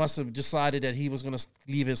guy must have decided that he was going to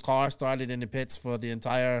leave his car started in the pits for the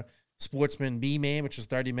entire Sportsman B main, which was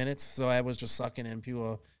 30 minutes. So I was just sucking in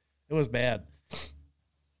pure. It was bad.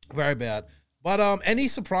 Very bad. But any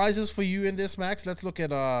surprises for you in this, Max? Let's look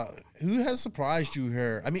at who has surprised you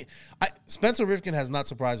here. I mean, Spencer Rivkin has not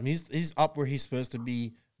surprised me. He's up where he's supposed to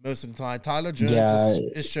be most of the time. Tyler Jones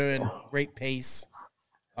is showing great pace.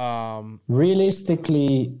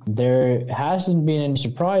 Realistically, there hasn't been any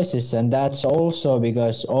surprises, and that's also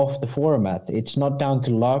because of the format. It's not down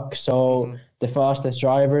to luck, so the fastest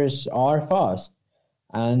drivers are fast,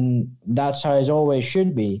 and that's how it always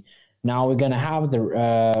should be. Now we're going to have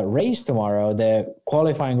the race tomorrow, the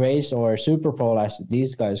qualifying race, or Super Bowl as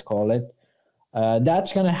these guys call it.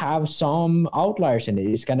 That's going to have some outliers in it.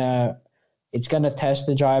 It's going to test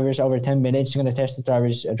the drivers over 10 minutes. It's going to test the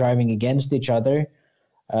drivers driving against each other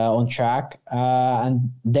on track.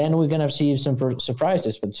 And then we're going to see some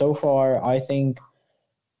surprises. But so far, I think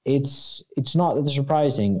it's not that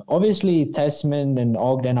surprising. Obviously, Tessman and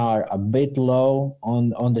Ogden are a bit low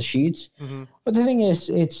on the sheets. But the thing is,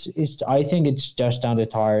 I think it's just down to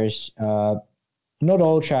tires. Not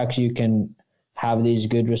all tracks you can have these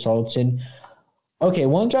good results in. Okay,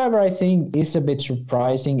 one driver I think is a bit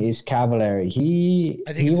surprising is Cavallari. He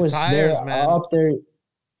was tires, there, man. Up there.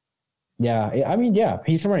 Yeah, I mean, yeah,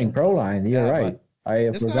 he's running pro line. You're Yeah, right. but I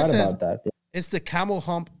this guy forgot says about that. it's the camel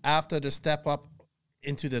hump after the step up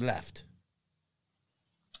into the left.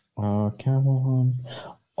 Camel hump.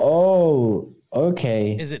 Oh,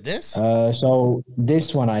 okay. Is it this? So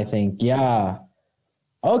this one, I think, yeah.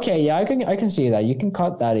 Okay, yeah, I can see that. You can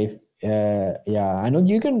cut that if, yeah. I know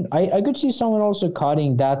you can. I could see someone also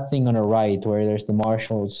cutting that thing on the right where there's the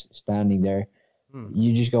marshals standing there.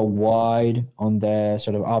 You just go wide on the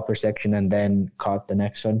sort of upper section and then cut the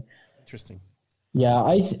next one. Interesting. Yeah,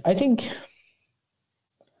 I think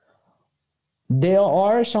there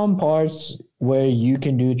are some parts where you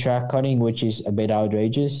can do track cutting, which is a bit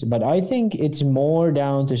outrageous, but I think it's more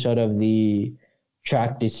down to sort of the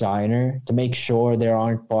track designer to make sure there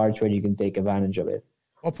aren't parts where you can take advantage of it.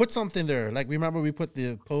 Or put something there. Like, remember we put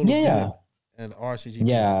the pole Yeah. and RCG.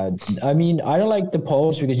 Yeah, I mean, I don't like the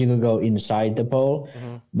poles because you can go inside the pole,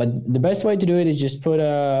 but the best way to do it is just put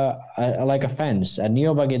a like a fence. At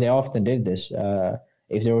Neo Buggy, they often did this.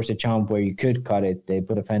 If there was a jump where you could cut it, they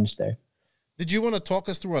put a fence there. Did you want to talk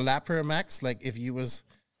us through a lap here, Max? Like, if you was,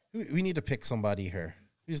 we need to pick somebody here.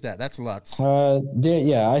 Who's that? That's Lutz.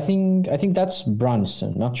 Yeah, I think that's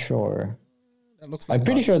Brunson. Not sure. That looks like I'm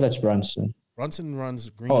pretty Lutz. sure that's Brunson. Brunson runs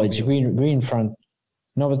green. Oh, it's wheels. green front.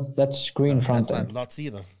 No, but that's green front. That's end. not Lutz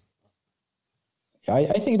either.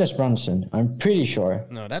 I think that's Brunson. I'm pretty sure.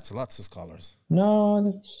 No, that's Lutz's colors.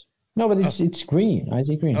 No, but it's green. I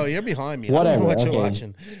see green. Oh, you're behind me. Whatever, I don't know what you're okay.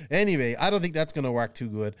 watching. Anyway, I don't think that's gonna work too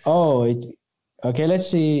good. Oh, okay. Let's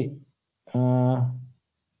see.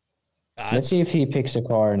 Let's see if he picks a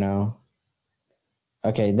car now.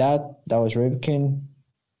 Okay, that was Rivkin.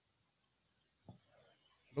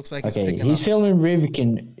 Looks like he's Okay, picking he's up. filming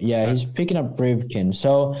Rivkin. Yeah, he's picking up Rivkin.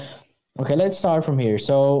 So, okay, let's start from here.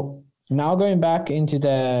 So now going back into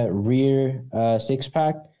the rear six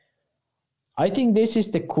pack, I think this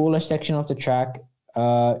is the coolest section of the track.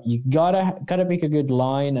 You gotta pick a good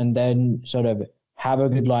line and then sort of have a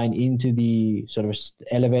good line into the sort of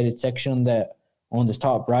elevated section on the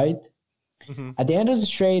top right. Mm-hmm. At the end of the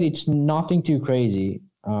straight, it's nothing too crazy.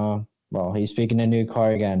 Well, he's picking a new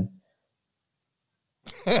car again.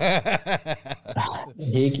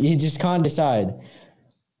 He just can't decide.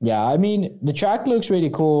 Yeah, I mean the track looks really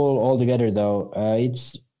cool altogether though.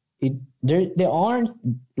 There aren't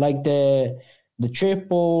like the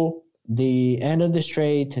triple, the end of the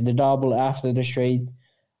straight, the double after the straight.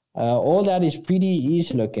 All that is pretty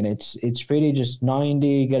easy looking. It's pretty just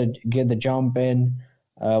 90, get the jump in,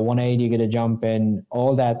 180, get a jump in,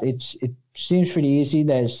 all that. It seems pretty easy.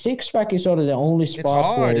 The six pack is sort of the only spot. It's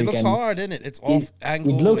hard. Where It looks hard, isn't it? It's off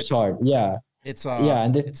angle. It looks hard. Yeah. It's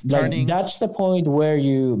and it's turning. That's the point where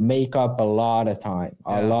you make up a lot of time.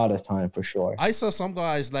 A lot of time for sure. I saw some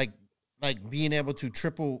guys like being able to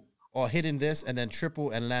triple or hitting this and then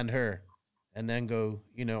triple and land her, and then go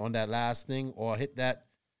on that last thing or hit that,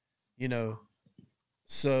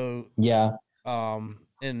 So yeah.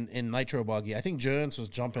 In Nitro Buggy, I think Jones was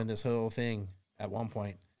jumping this whole thing at one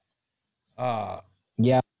point.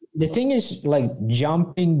 Yeah. The thing is, like,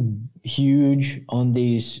 jumping huge on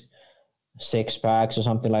these six packs or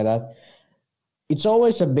something like that, it's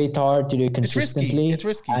always a bit hard to do consistently. It's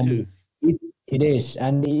risky too. It is.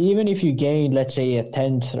 And even if you gain, let's say, a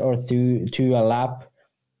tenth or two a lap,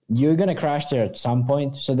 you're going to crash there at some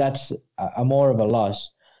point. So that's a more of a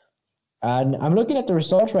loss. And I'm looking at the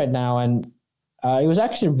results right now, and it was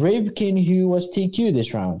actually Rivkin who was TQ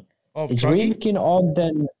this round. It's Truggy? Rivkin,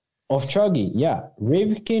 Ogden of Truggy. Yeah.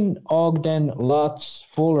 Rivkin, Ogden, Lutz,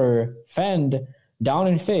 Fuller, Fend down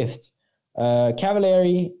in fifth.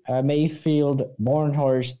 Cavalieri, Mayfield,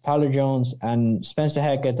 Bornhorst, Tyler Jones, and Spencer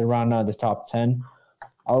Hackett around the top 10.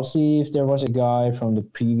 I'll see if there was a guy from the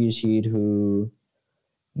previous heat who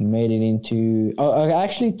made it into...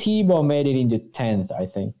 actually, Tebow made it into 10th, I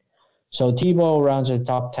think. So Tebow rounds the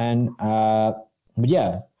top 10. But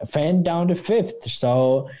yeah, Fend down to 5th.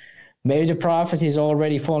 So maybe the prophecy is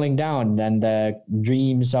already falling down and the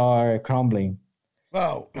dreams are crumbling.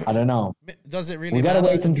 Well, I don't know. Does it really We gotta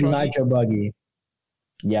matter? wait until Nitro Buggy.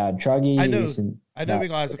 Yeah, Truggy. I know you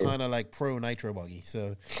guys are kind of like pro Nitro Buggy.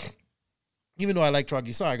 So even though I like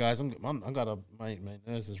Truggy, sorry guys, my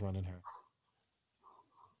nose is running here.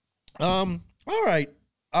 All right.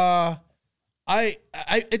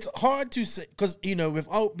 It's hard to say because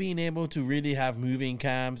without being able to really have moving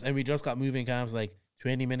cams, and we just got moving cams like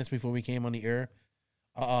 20 minutes before we came on the air.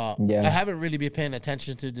 I haven't really been paying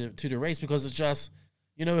attention to the race because it's just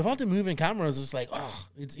without the moving cameras, it's like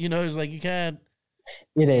it's it's like you can't.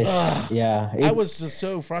 It is. Yeah, I was just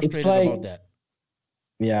so frustrated about that.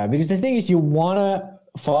 Yeah, because the thing is, you want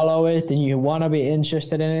to follow it and you want to be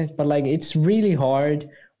interested in it, but like it's really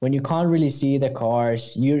hard when you can't really see the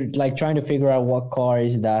cars, you're like trying to figure out what car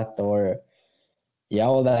is that, or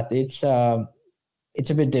all that. It's a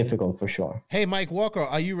bit difficult for sure. Hey, Mike Walker,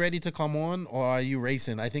 are you ready to come on, or are you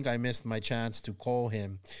racing? I think I missed my chance to call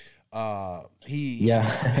him. So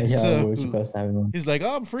We're supposed to have him on. He's like,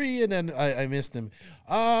 oh, I'm free, and then I missed him.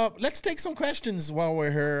 Let's take some questions while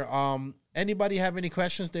we're here. Anybody have any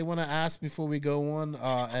questions they want to ask before we go on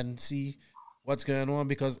and see what's going on?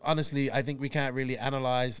 Because honestly, I think we can't really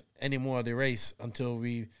analyze any more of the race until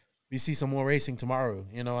we see some more racing tomorrow.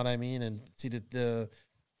 You know what I mean? And see the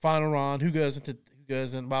final round, who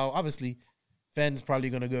goes in. Well, obviously, Fenn's probably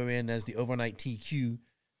going to go in as the overnight TQ,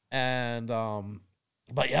 and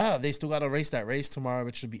but yeah, they still got to race that race tomorrow,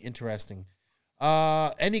 which should be interesting.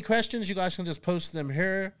 Any questions? You guys can just post them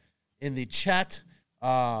here in the chat.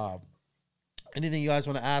 Anything you guys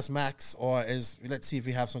want to ask Max, or let's see if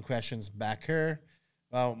we have some questions back here.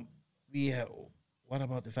 What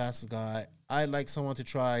about the fastest guy? I'd like someone to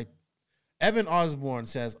try. Evan Osborne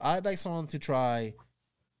says, I'd like someone to try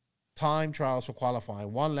time trials for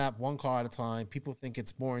qualifying. 1 lap, 1 car at a time. People think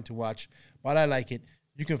it's boring to watch, but I like it.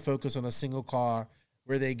 You can focus on a single car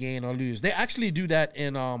where they gain or lose. They actually do that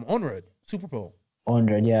in on-road, Super Bowl.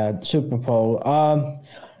 On-road, yeah, Super Bowl.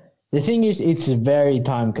 The thing is, it's very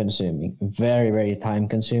time-consuming, very, very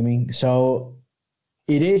time-consuming. So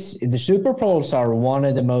it is. The Super Bowls are one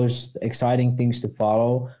of the most exciting things to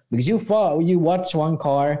follow, because you watch one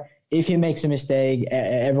car. If he makes a mistake,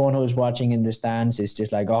 everyone who's watching in the stands is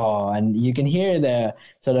just like, oh, and you can hear the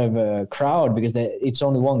sort of crowd because it's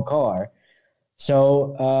only one car.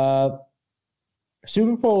 So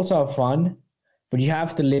Super Bowls are fun, but you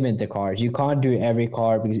have to limit the cars. You can't do every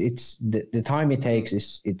car because it's the time it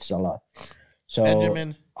takes it's a lot. So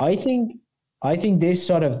Benjamin, I think this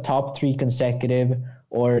sort of top 3 consecutive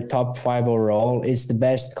or top 5 overall is the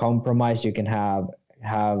best compromise you can have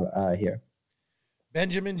here.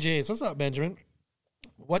 Benjamin James, what's up, Benjamin?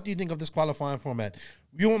 What do you think of this qualifying format?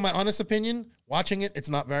 You want my honest opinion? Watching it, it's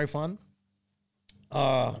not very fun.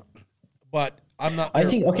 But I'm not. I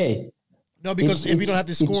think okay. No, because if you don't have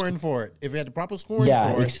the scoring for it, if you had the proper scoring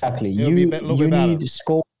for it, exactly. You need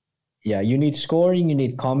score. Yeah, you need scoring, you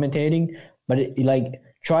need commentating, but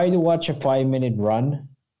try to watch a 5-minute run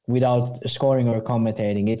without scoring or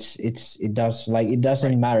commentating. It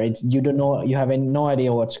doesn't matter. You don't know. You have no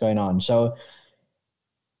idea what's going on. So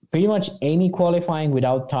pretty much any qualifying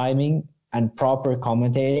without timing and proper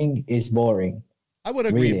commentating is boring. I would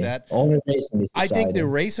agree with that. Only racing is I think the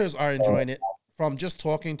racers are enjoying it. From just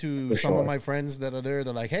talking to some of my friends that are there,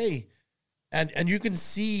 they're like, hey, and you can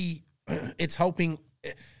see it's helping.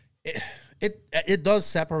 It does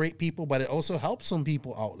separate people, but it also helps some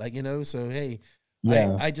people out. So, hey,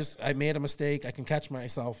 yeah. I made a mistake. I can catch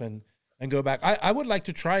myself and go back. I would like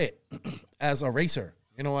to try it as a racer.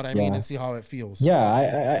 You know what I mean? And see how it feels.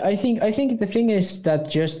 Yeah, I think the thing is that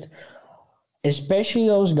just, especially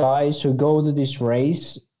those guys who go to this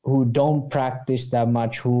race, who don't practice that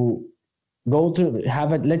much, who go to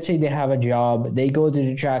let's say they have a job, they go to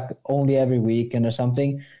the track only every weekend or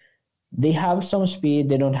something. They have some speed.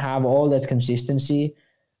 They don't have all that consistency.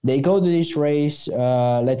 They go to this race,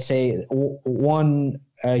 let's say one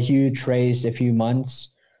huge race a few months.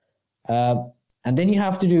 And then you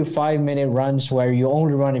have to do 5-minute runs where you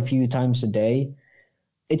only run a few times a day.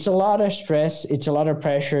 It's a lot of stress. It's a lot of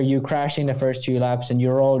pressure. You crash in the first 2 laps and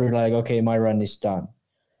you're already like, okay, my run is done.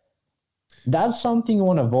 That's something you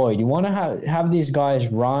want to avoid. You want to have these guys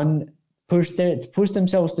run, push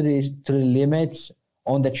themselves to the limits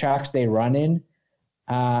on the tracks they run in,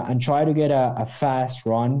 and try to get a fast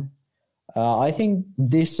run. I think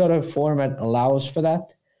this sort of format allows for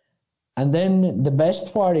that. And then the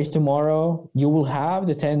best part is tomorrow you will have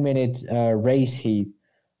the 10-minute race heat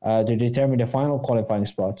to determine the final qualifying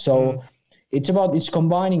spot. So it's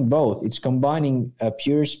combining both. It's combining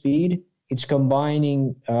pure speed. It's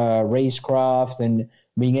combining racecraft and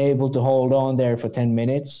being able to hold on there for 10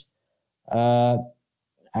 minutes.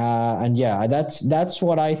 And yeah, that's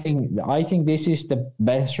what I think. I think this is the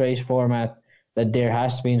best race format that there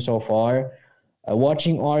has been so far.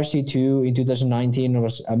 Watching RC2 in 2019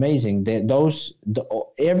 was amazing.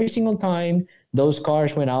 Every single time those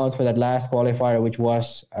cars went out for that last qualifier, which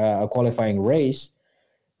was a qualifying race,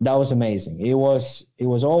 that was amazing. It was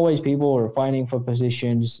always people were fighting for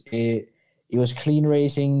positions. It was clean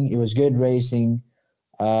racing. It was good racing.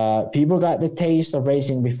 People got the taste of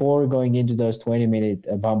racing before going into those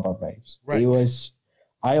 20-minute bump-up races. Right.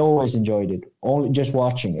 I always enjoyed it, only just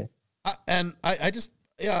watching it. I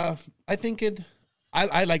think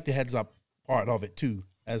I like the heads-up part of it too.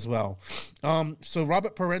 as well. So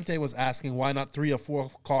Robert Parente was asking why not 3 or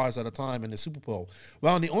 4 cars at a time in the Super Bowl.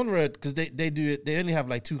 Well, in the on-road, because they do it, they only have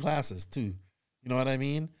like 2 classes too. You know what I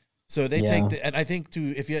mean? So they take and I think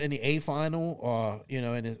too, if you're in the A final or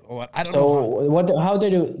or I don't know. How they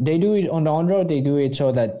do it on the on-road, they do it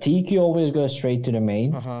so that TQ always goes straight to the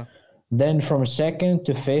main. Then from 2nd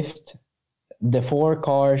to 5th, the 4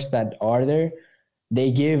 cars that are there, they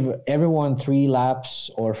give everyone 3 laps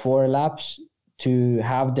or 4 laps to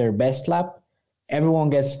have their best lap. Everyone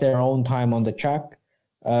gets their own time on the track,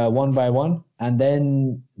 one by one. And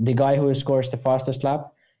then the guy who scores the fastest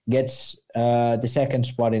lap gets the 2nd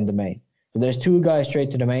spot in the main. So there's 2 guys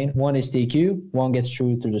straight to the main. One is TQ, one gets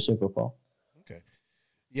through to the Super Bowl. Okay.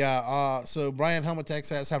 Yeah, so Brian Helmutek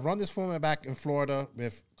says, have run this format back in Florida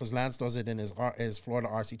because Lance does it in his Florida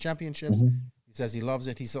RC Championships. He says he loves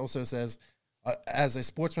it. He also says, as a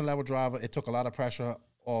sportsman level driver, it took a lot of pressure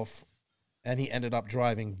off, and he ended up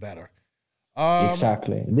driving better.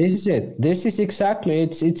 Exactly. This is it. This is exactly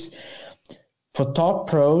it's for top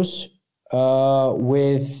pros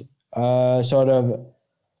with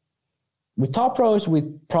top pros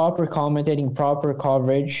with proper commentating, proper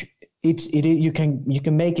coverage. You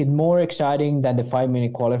can make it more exciting than the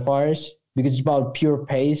 5-minute qualifiers because it's about pure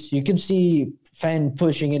pace. You can see Fenn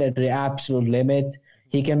pushing it at the absolute limit.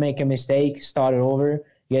 He can make a mistake, start it over,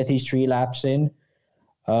 get his 3 laps in.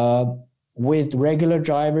 With regular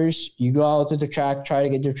drivers, you go out to the track, try to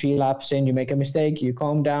get your 3 laps in, you make a mistake, you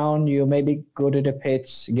calm down, you maybe go to the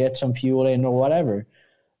pits, get some fuel in or whatever.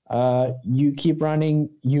 You keep running,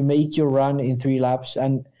 you make your run in 3 laps,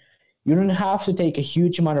 and you don't have to take a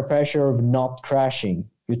huge amount of pressure of not crashing.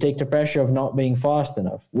 You take the pressure of not being fast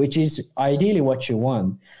enough, which is ideally what you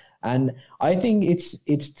want. And I think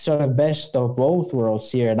it's sort of best of both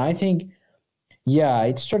worlds here. And I think, yeah,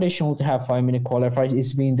 it's traditional to have 5-minute qualifiers.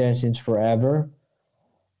 It's been there since forever.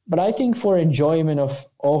 But I think for enjoyment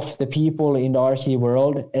of the people in the RC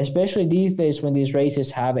world, especially these days when these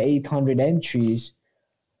races have 800 entries,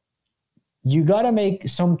 you got to make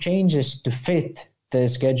some changes to fit the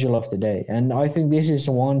schedule of the day. And I think this is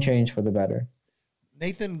one change for the better.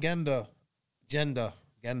 Nathan Genda,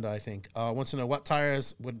 I think, wants to know what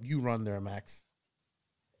tires would you run there, Max?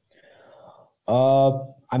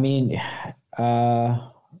 I mean,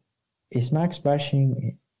 is Max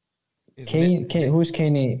bashing? Who's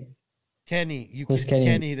Kenny? Kenny,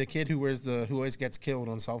 Kenny, the kid who always gets killed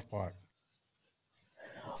on South Park.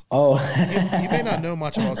 Oh, you may not know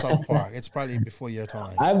much about South Park. It's probably before your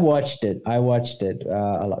time. I've watched it a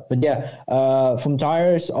lot. But yeah, from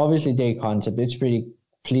tires, obviously J Concept. It's pretty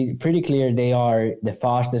clear they are the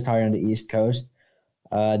fastest tire on the East Coast.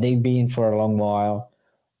 They've been for a long while.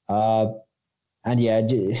 And yeah,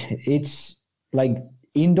 it's like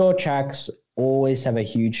indoor tracks always have a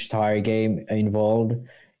huge tire game involved.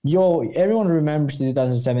 Everyone remembers the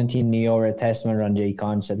 2017 Neo where Testament run J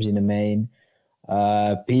Concepts in the main.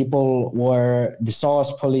 People were the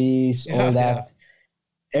Sauce Police, all that.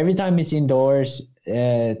 Yeah. Every time it's indoors,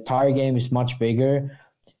 tire game is much bigger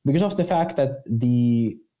because of the fact that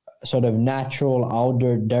the sort of natural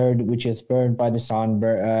outdoor dirt, which is burned by the sun,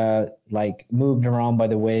 like moved around by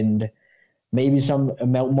the wind, maybe some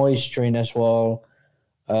moisture in as well.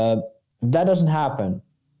 That doesn't happen.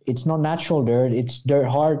 It's not natural dirt. It's dirt,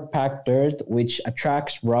 hard packed dirt, which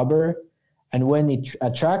attracts rubber. And when it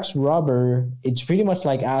attracts rubber, it's pretty much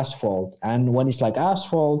like asphalt. And when it's like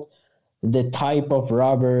asphalt, the type of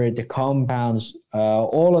rubber, the compounds,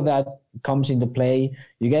 all of that comes into play.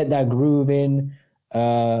 You get that groove in.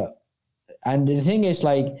 And the thing is,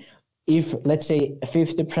 like, if, let's say,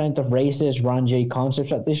 50% of races run J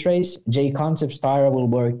Concepts at this race, J Concepts tire will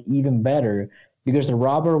work even better because the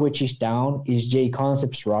rubber which is down is J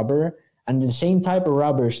Concepts rubber, and the same type of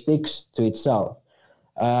rubber sticks to itself.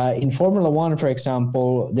 In Formula One, for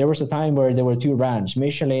example, there was a time where there were 2 brands,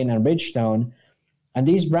 Michelin and Bridgestone, and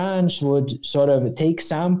these brands would sort of take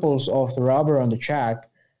samples of the rubber on the track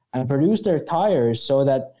and produce their tires so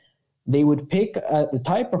that they would pick the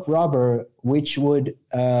type of rubber which would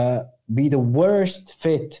be the worst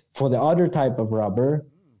fit for the other type of rubber.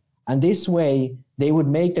 And this way, they would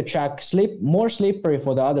make the track more slippery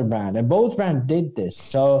for the other brand. And both brands did this.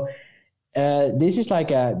 So this is like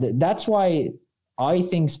that's why I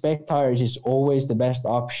think spec tires is always the best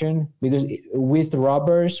option, because with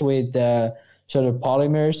rubbers, with sort of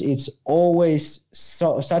polymers, it's always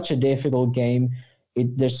such a difficult game.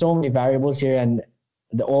 There's so many variables here, and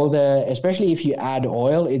especially if you add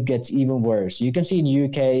oil, it gets even worse. You can see in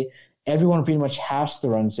UK, everyone pretty much has to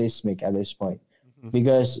run Sismic at this point,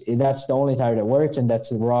 because that's the only tire that works, and that's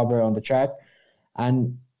the rubber on the track.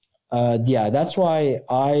 And that's why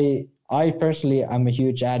I I personally am a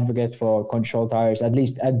huge advocate for control tires, at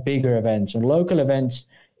least at bigger events. And local events,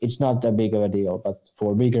 it's not that big of a deal, but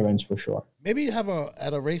for bigger events, for sure. Maybe you have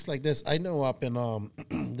at a race like this. I know up in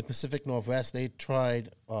the Pacific Northwest, they tried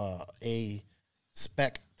a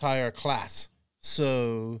spec tire class,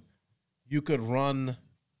 so you could run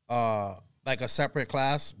like a separate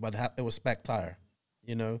class, but it was spec tire,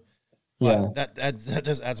 you know. But that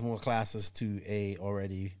just adds more classes to a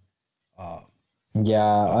already. I'd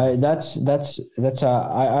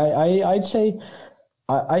say.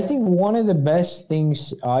 I think one of the best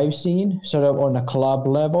things I've seen, sort of on a club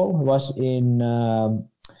level, was in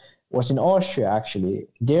Austria. Actually,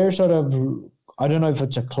 they're sort of, I don't know if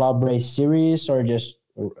it's a club race series or just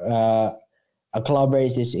a club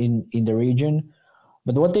race is in the region,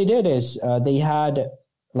 but what they did is they had,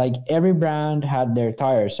 like, every brand had their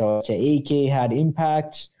tires. So say AK had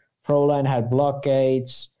Impacts, Proline had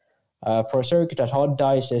Blockades, for Circuit had Hot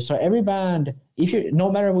Dices. So every brand,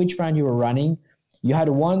 no matter which brand you were running, you had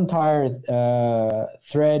one tire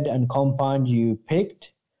thread and compound you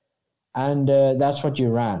picked, and that's what you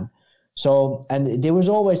ran. So, and there was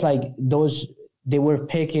always like those, they were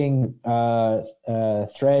picking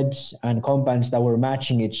threads and compounds that were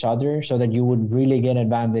matching each other so that you would really get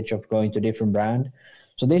advantage of going to different brand.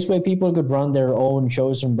 So this way people could run their own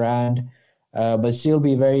chosen brand, but still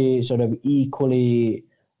be very sort of equally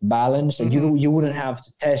balanced. Mm-hmm. You wouldn't have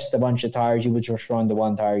to test a bunch of tires. You would just run the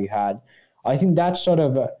one tire you had. I think that's sort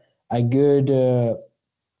of a good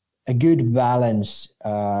balance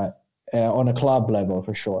on a club level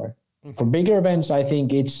for sure. Mm-hmm. For bigger events, I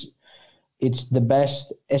think it's the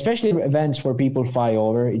best, especially events where people fly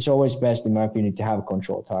over. It's always best, in my opinion, to have a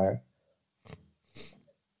control tire.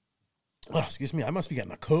 Oh, excuse me, I must be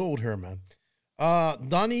getting a cold here, man.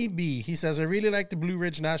 Donnie B, he says, I really like the Blue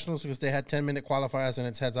Ridge Nationals because they had 10-minute qualifiers and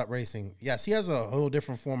it's heads-up racing. Yes, he has a whole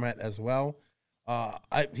different format as well.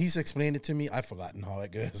 He's explained it to me. I've forgotten how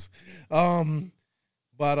it goes.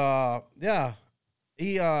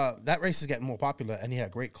 Yeah, that race is getting more popular, and he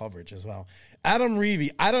had great coverage as well. Adam Reevy,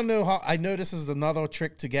 I don't know how. I know this is another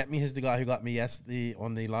trick to get me. He's the guy who got me yesterday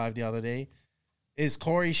on the live the other day. Is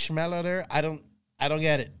Corey Schmeller there? I don't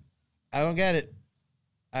get it. I don't get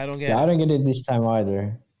it this time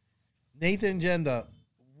either. Nathan Genda,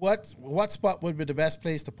 what spot would be the best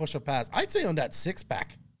place to push a pass? I'd say on that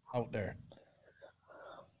 6-pack out there.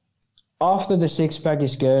 After the 6-pack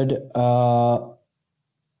is good.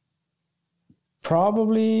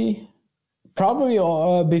 Probably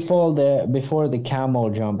before the camel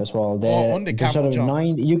jump as well. On the camel sort of jump.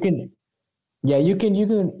 9, you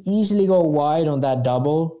can easily go wide on that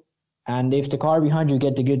double, and if the car behind you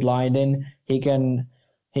get the good line in, he can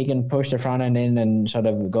push the front end in and sort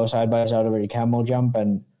of go side by side over the camel jump,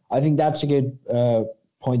 and I think that's a good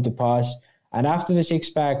point to pass. And after the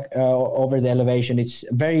 6-pack over the elevation, it's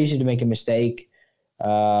very easy to make a mistake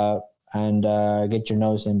and get your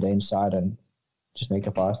nose in the inside and just make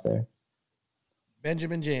a pass there.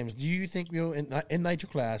 Benjamin James, do you think in Nitro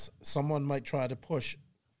class, someone might try to push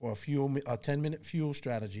for a 10-minute fuel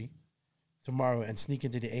strategy tomorrow and sneak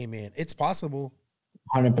into the A main? It's possible.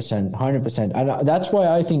 100%. And that's why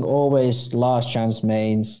I think always last chance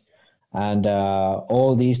mains and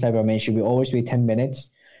all these type of mains should always be 10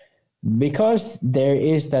 minutes. Because there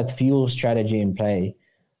is that fuel strategy in play,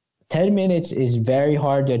 10 minutes is very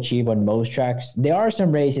hard to achieve on most tracks. There are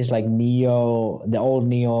some races like Neo, the old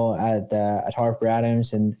Neo at Harper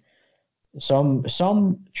Adams, and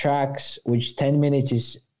some tracks which 10 minutes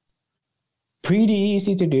is pretty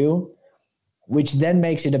easy to do, which then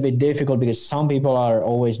makes it a bit difficult because some people are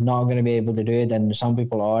always not going to be able to do it and some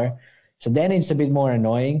people are. So then it's a bit more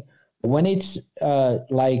annoying. When it's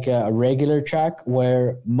like a regular track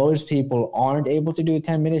where most people aren't able to do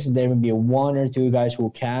 10 minutes and there will be one or two guys who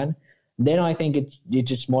can, then I think it's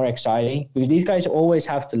just more exciting because these guys always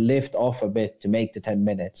have to lift off a bit to make the 10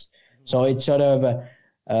 minutes. So it's sort of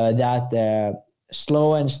that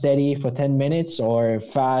slow and steady for 10 minutes or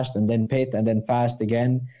fast and then pit and then fast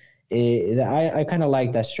again. I kind of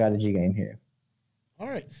like that strategy game here. All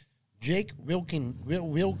right. Jake Wilkening.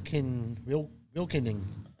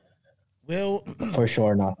 For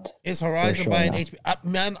sure not. Is Horizon buying HP?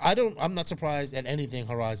 Man, I'm not surprised at anything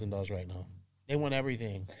Horizon does right now. They want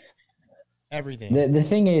everything. Everything. The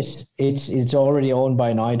thing is, it's already owned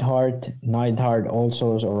by Neidhart. Neidhart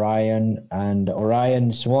also is Orion, and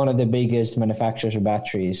Orion's one of the biggest manufacturers of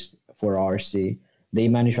batteries for RC. They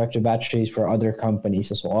manufacture batteries for other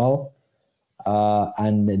companies as well,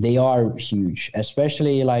 and they are huge.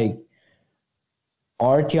 Especially like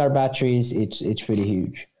RTR batteries, it's pretty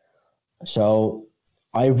huge. So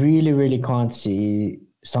I really, really can't see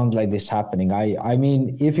something like this happening. I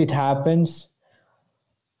mean, if it happens,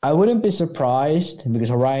 I wouldn't be surprised because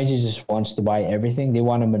Horizon just wants to buy everything. They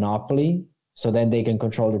want a monopoly, so then they can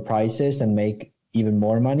control the prices and make even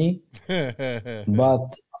more money.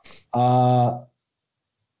 But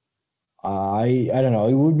I don't know.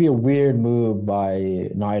 It would be a weird move by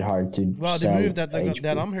Neidhart to. Well, the move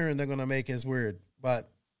that I'm hearing they're gonna make is weird, but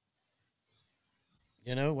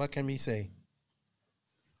you know what can we say?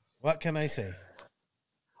 What can I say?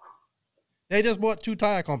 They just bought 2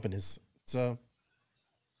 tire companies, so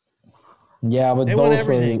yeah, but they those want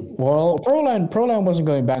everything. Well, Proline wasn't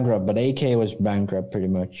going bankrupt, but AK was bankrupt pretty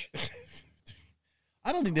much.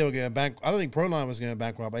 I don't think they were going bankrupt. I don't think Proline was going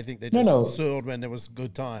bankrupt. I think they just sold when there was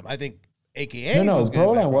good time. I think AKA was going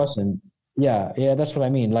Proline bankrupt. wasn't. Yeah, that's what I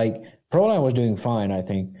mean. Like Proline was doing fine, I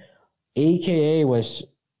think. AKA was,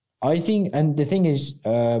 I think, and the thing is,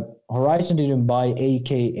 Horizon didn't buy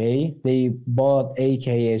AKA. They bought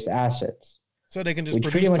AKA's assets. So they can just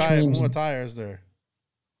produce more tires there.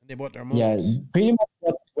 And they bought their molds. Yeah, pretty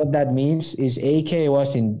much what that means is AK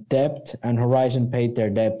was in debt and Horizon paid their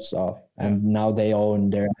debts off. And now they own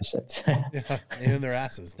their assets. Yeah, they own their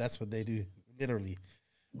assets. That's what they do, literally.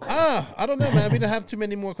 I don't know, man. We don't have too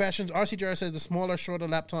many more questions. RCJR says the smaller, shorter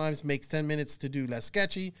lap times makes 10 minutes to do less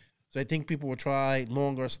sketchy. So I think people will try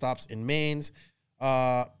longer stops in mains.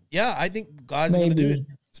 Yeah, I think guys are going to do it,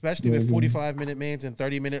 especially with 45-minute mains and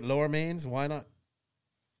 30-minute lower mains. Why not?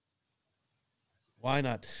 Why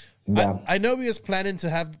not? Yeah. I know we was planning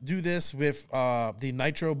to do this with the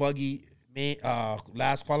Nitro Buggy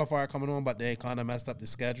last qualifier coming on, but they kind of messed up the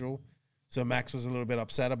schedule. So Max was a little bit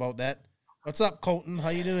upset about that. What's up, Colton? How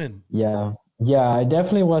you doing? Yeah, I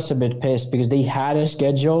definitely was a bit pissed because they had a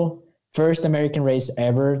schedule. First American race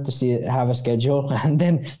ever to have a schedule, and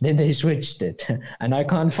then they switched it, and I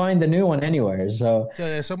can't find the new one anywhere. So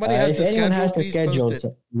somebody has to schedule. Post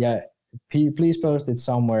it. Yeah, please post it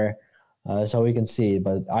somewhere so we can see it.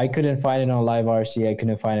 But I couldn't find it on Live RC. I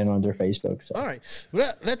couldn't find it on their Facebook. So. All right,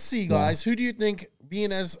 let's see, guys. Who do you think,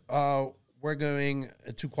 being as we're going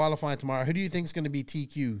to qualifying tomorrow, who do you think is going to be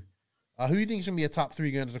TQ? Who do you think is going to be a top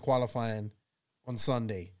 3 going to qualifying on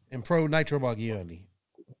Sunday in Pro Nitro Buggy only?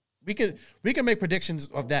 We can make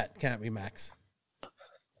predictions of that, can't we, Max?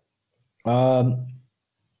 So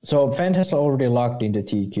Fent has already locked into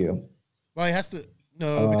TQ. Well, he has to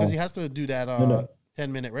because he has to do that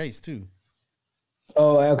 10-minute race too.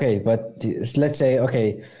 Oh, okay, but let's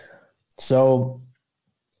say so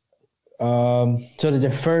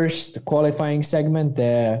the first qualifying segment,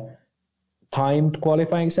 the timed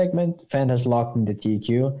qualifying segment, Fent has locked into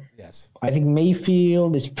TQ. Yes, I think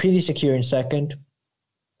Mayfield is pretty secure in second.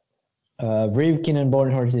 Rivkin and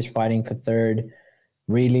Bornhorst is fighting for third,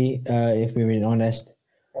 really, if we're being honest.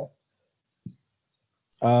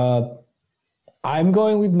 I'm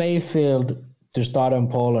going with Mayfield to start on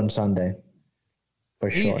pole on Sunday,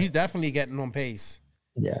 for sure. He's definitely getting on pace.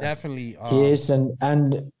 Yeah, definitely. He is, and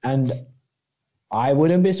I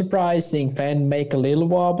wouldn't be surprised seeing Fenn make a little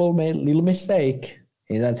wobble, make a little mistake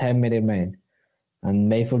in that 10-minute main, and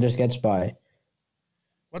Mayfield just gets by.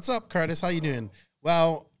 What's up, Curtis? How you doing?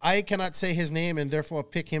 Well, I cannot say his name and therefore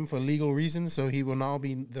pick him for legal reasons, so he will now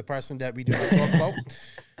be the person that we do not talk about,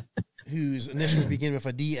 whose initials begin with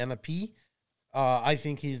a D and a P. I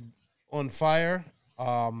think he's on fire,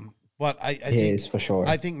 but I think he is for sure.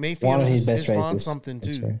 I think Mayfield has found something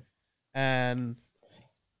too, right. And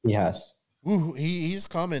he has. He's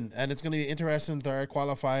coming, and it's going to be an interesting third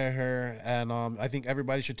qualifier here, and I think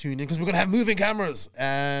everybody should tune in because we're going to have moving cameras,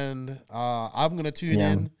 and I'm going to tune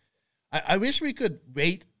in. I wish we could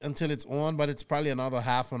wait until it's on, but it's probably another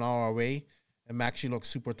half an hour away, and Maxie looks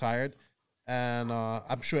super tired. And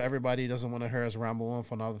I'm sure everybody doesn't want to hear us ramble on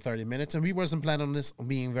for another 30 minutes, and we wasn't planning on this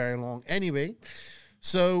being very long anyway.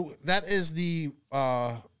 So that is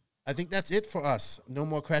I think that's it for us. No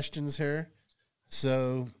more questions here.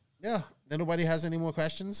 So, yeah, nobody has any more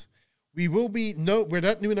questions. We're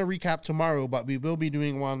not doing a recap tomorrow, but we will be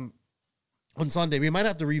doing one on Sunday. We might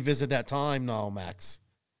have to revisit that time now, Max.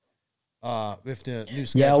 With the new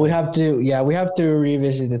schedule. We have to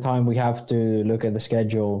revisit the time. We have to look at the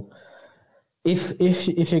schedule.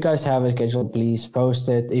 If you guys have a schedule, please post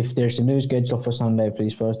it. If there's a new schedule for Sunday,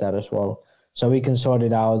 please post that as well, so we can sort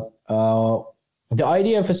it out. The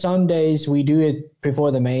idea for Sundays, we do it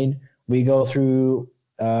before the main. We go through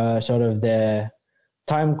sort of the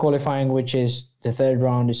time qualifying, which is the third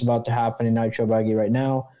round is about to happen in Nitro Buggy right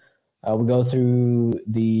now. We go through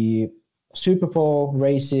the Super Bowl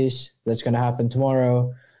races that's going to happen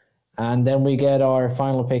tomorrow, and then we get our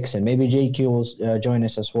final picks, and maybe JQ will join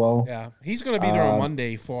us as well. Yeah, he's going to be there on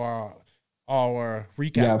Monday for our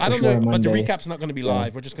recap. Yeah, I don't sure, know, but the Monday. recap's not going to be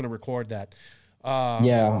live. We're just going to record that.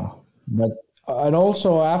 Yeah, but and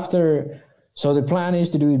also after, so the plan is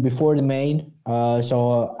to do it before the main.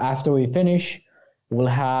 So after we finish, we'll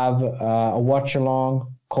have a watch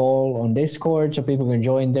along call on Discord so people can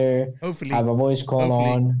join there. Hopefully. Have a voice call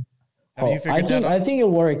on. Have you figured that out? I think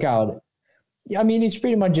it'll work out. Yeah, I mean, it's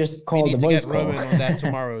pretty much just called the voice call. We need to get Rowan on that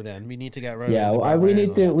tomorrow. Then we need to get Rowan. Yeah,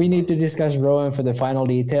 we need to discuss Rowan for the final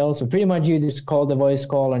details. So pretty much, you just call the voice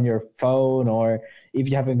call on your phone, or if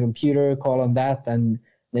you have a computer, call on that, and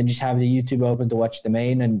then just have the YouTube open to watch the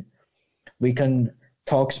main, and we can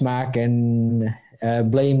talk smack and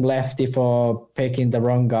blame Lefty for picking the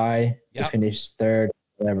wrong guy to finish third,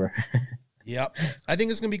 whatever. Yep, I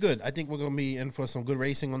think it's gonna be good. I think we're gonna be in for some good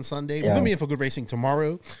racing on Sunday. We're gonna be in for good racing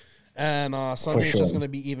tomorrow. And Sunday is just going to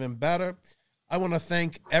be even better. I want to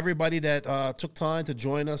thank everybody that took time to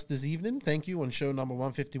join us this evening. Thank you on show number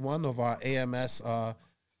 151 of our AMS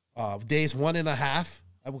days 1.5.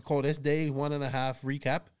 I would call this day 1.5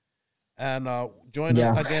 recap. And join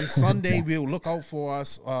us again Sunday. We'll look out for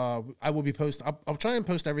us. I will be posting. I'll try and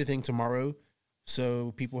post everything tomorrow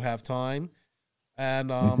so people have time. And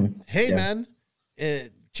man,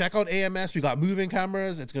 check out AMS. We got moving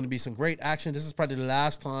cameras. It's going to be some great action. This is probably the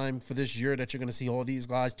last time for this year that you're going to see all these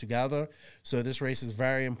guys together. So this race is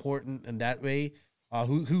very important. And that way,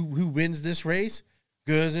 who wins this race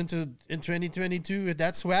goes into in 2022 with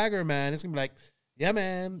that swagger, man. It's going to be like, yeah,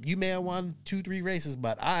 man, you may have won 2-3 races,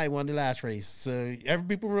 but I won the last race. So every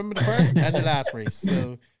people remember the first and the last race.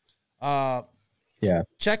 So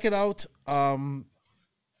check it out.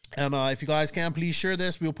 And if you guys can, please share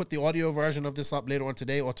this. We'll put the audio version of this up later on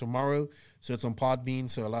today or tomorrow. So it's on Podbean,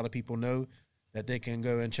 so a lot of people know that they can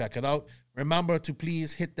go and check it out. Remember to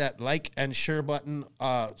please hit that like and share button,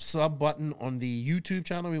 sub button on the YouTube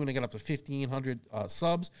channel. We want to get up to 1,500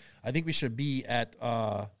 subs. I think we should be at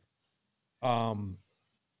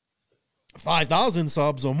 5,000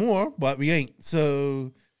 subs or more, but we ain't.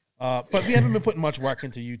 So, but we haven't been putting much work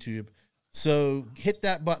into YouTube. So hit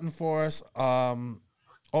that button for us.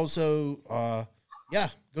 Also, go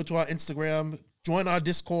to our Instagram, join our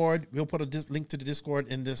Discord. We'll put a link to the Discord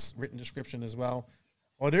in this written description as well.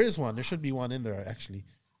 Oh, there is one. There should be one in there, actually.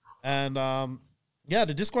 And,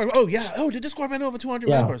 the Discord. The Discord went over 200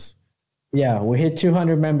 members. Yeah, we hit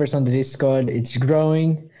 200 members on the Discord. It's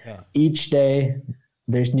growing. Each day.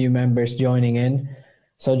 There's new members joining in.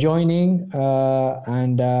 So joining,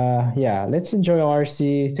 let's enjoy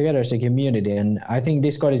RC together as a community. And I think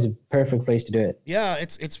Discord is a perfect place to do it. Yeah,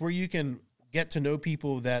 it's where you can get to know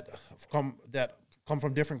people that come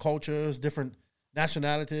from different cultures, different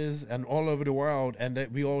nationalities, and all over the world, and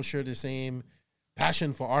that we all share the same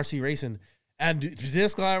passion for RC racing. And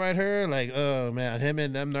this guy right here, like, oh man, him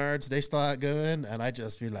and them nerds, they start going, and I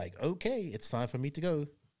just be like, okay, it's time for me to go.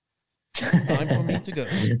 Time for me to go.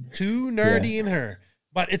 Too nerdy in her.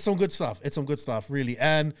 But it's some good stuff. It's some good stuff, really.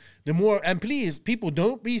 And please, people,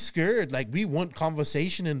 don't be scared. Like, we want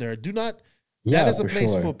conversation in there. Do not, that is a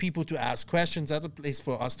place for people to ask questions. That's a place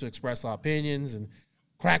for us to express our opinions and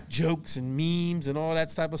crack jokes and memes and all that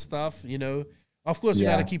type of stuff, you know. Of course, we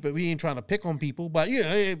got to keep it. We ain't trying to pick on people, but, you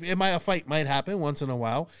know, a fight might happen once in a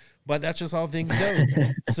while. But that's just how things go.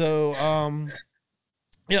 So,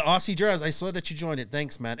 RC Jazz, I saw that you joined it.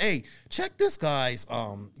 Thanks, man. Hey, check this guy's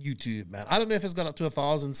YouTube, man. I don't know if it's got up to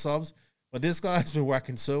 1,000 subs, but this guy's been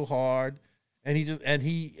working so hard. And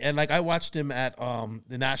I watched him at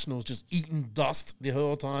the Nationals just eating dust the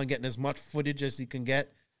whole time, getting as much footage as he can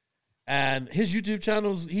get. And his YouTube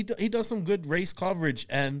channels, he does some good race coverage,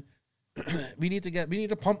 and we need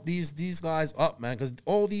to pump these guys up, man, because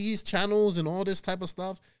all these channels and all this type of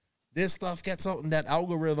stuff, this stuff gets out in that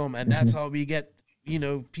algorithm, and that's how we get, you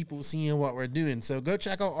know, people seeing what we're doing. So go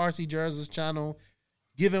check out RC Jersey's channel.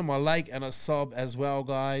 Give him a like and a sub as well,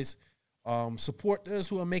 guys. Support those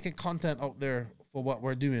who are making content out there for what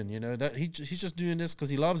we're doing. You know, that he's just doing this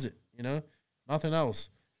because he loves it, you know, nothing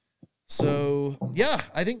else. So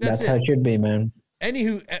I think that's it. How it should be, man.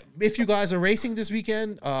 Anywho, if you guys are racing this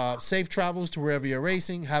weekend, safe travels to wherever you're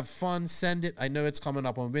racing. Have fun. Send it. I know it's coming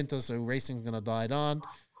up on winter, so racing's going to die down.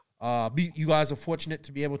 You guys are fortunate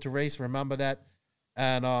to be able to race. Remember that.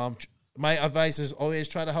 And my advice is always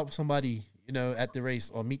try to help somebody, you know, at the race,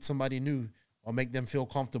 or meet somebody new, or make them feel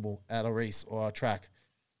comfortable at a race or a track.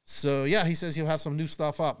 So, he says he'll have some new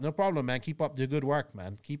stuff up. No problem, man. Keep up the good work,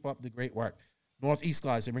 man. Keep up the great work. Northeast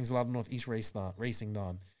guys, it brings a lot of Northeast racing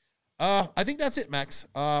down. I think that's it, Max.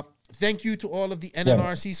 Thank you to all of the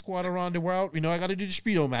NNRC squad around the world. You know, I got to do the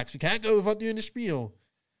spiel, Max. We can't go without doing the spiel.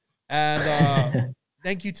 And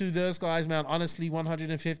thank you to those guys, man. Honestly,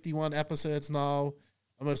 151 episodes now.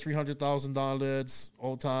 almost 300,000 downloads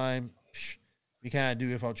all time. We can't do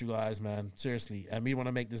it without you guys, man. Seriously. And we want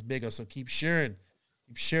to make this bigger. So keep sharing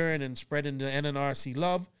and spreading the NNRC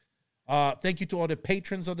love. Thank you to all the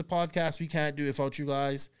patrons of the podcast. We can't do it without you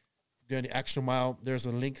guys. Going the extra mile. There's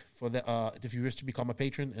a link for that if you wish to become a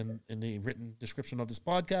patron in the written description of this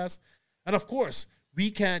podcast. And of course,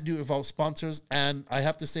 we can't do it without sponsors. And I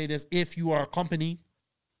have to say this, if you are a company,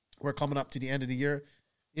 we're coming up to the end of the year.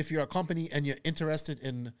 If you're a company and you're interested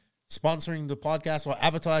in sponsoring the podcast or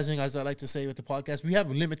advertising, as I like to say with the podcast, we have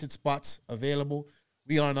limited spots available.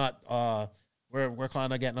 We are not, we're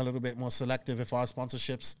kind of getting a little bit more selective with our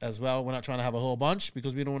sponsorships as well. We're not trying to have a whole bunch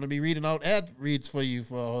because we don't want to be reading out ad reads for you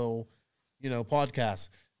for a whole, podcast.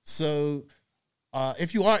 So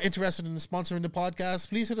if you are interested in sponsoring the podcast,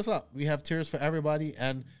 please hit us up. We have tiers for everybody.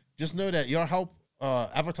 And just know that your help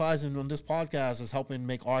advertising on this podcast is helping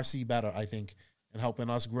make RC better, I think, and helping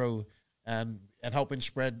us grow and helping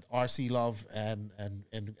spread RC love and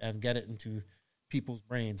get it into people's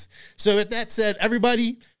brains. So with that said,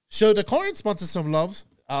 everybody, show the current sponsors some love,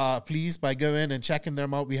 please, by going and checking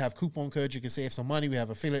them out. We have coupon codes. You can save some money. We have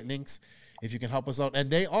affiliate links if you can help us out. And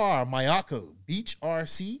they are Mayako, Beach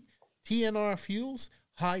RC, TNR Fuels,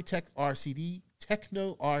 High Tech RCD,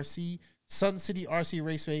 Techno RC, Sun City RC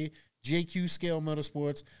Raceway, JQ Scale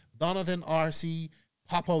Motorsports, Donovan RC,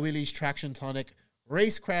 Papa Willie's Traction Tonic,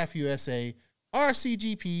 Racecraft USA,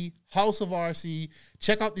 RCGP, House of RC.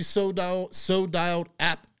 Check out the So Dialed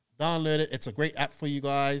app. Download it. It's a great app for you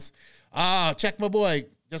guys. Check my boy.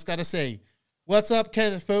 Just got to say, what's up,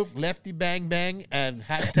 Kenneth Pope, Lefty Bang Bang, and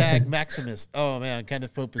hashtag Maximus. Oh, man,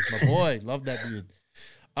 Kenneth Pope is my boy. Love that dude.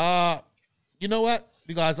 You know what?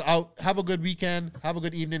 You guys out. Have a good weekend. Have a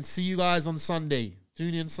good evening. See you guys on Sunday.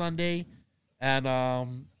 Tune in Sunday. And,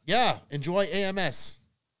 enjoy AMS.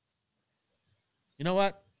 You know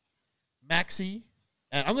what? Maxie,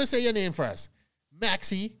 and I'm going to say your name first.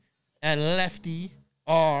 Maxie and Lefty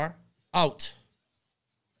are out.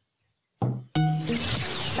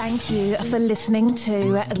 Thank you for listening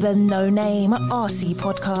to the No Name RC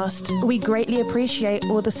podcast. We greatly appreciate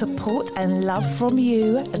all the support and love from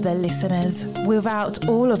you, the listeners. Without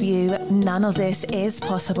all of you, none of this is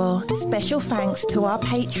possible. Special thanks to our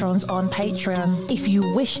patrons on Patreon. If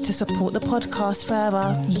you wish to support the podcast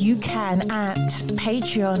further, you can at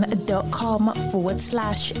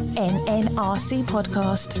patreon.com/NNRC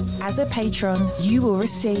podcast. As a patron, you will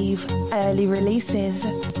receive early releases,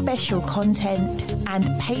 special content,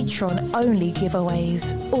 and patron-only giveaways.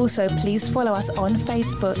 Also, please follow us on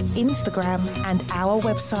Facebook, Instagram, and our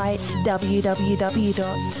website,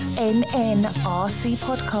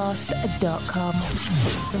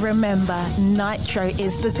 www.nnrcpodcast.com. Remember, Nitro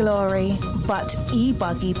is the glory, but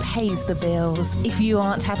e-buggy pays the bills. If you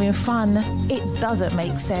aren't having fun, it doesn't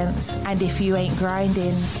make sense. And if you ain't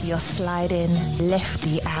grinding, you're sliding.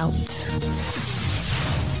 Lefty out.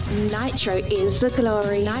 Nitro is the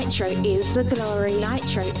glory. Nitro is the glory.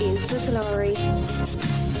 Nitro is the glory.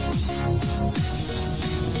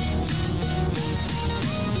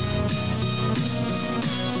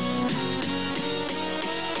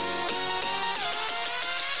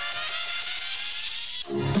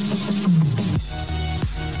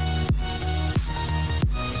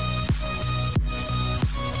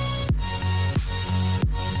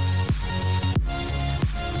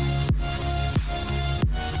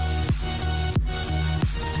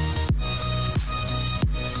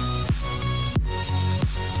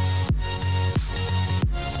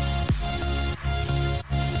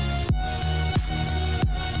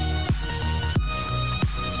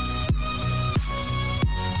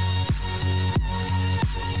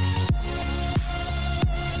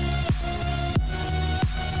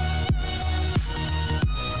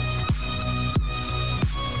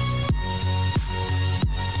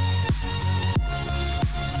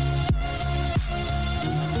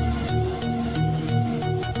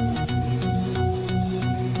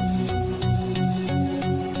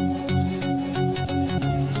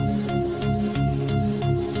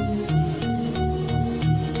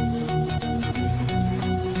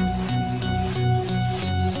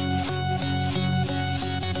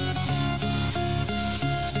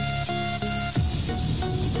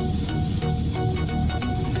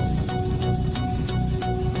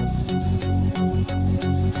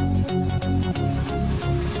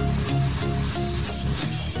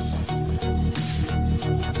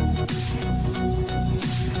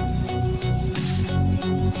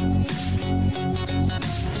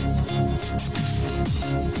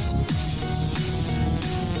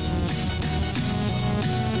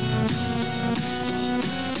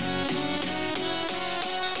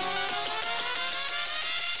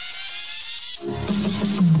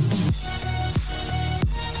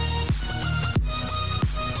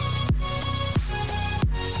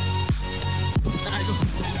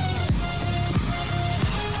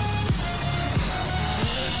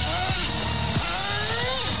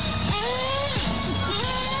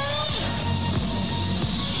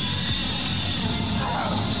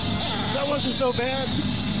 wasn't so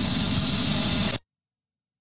bad.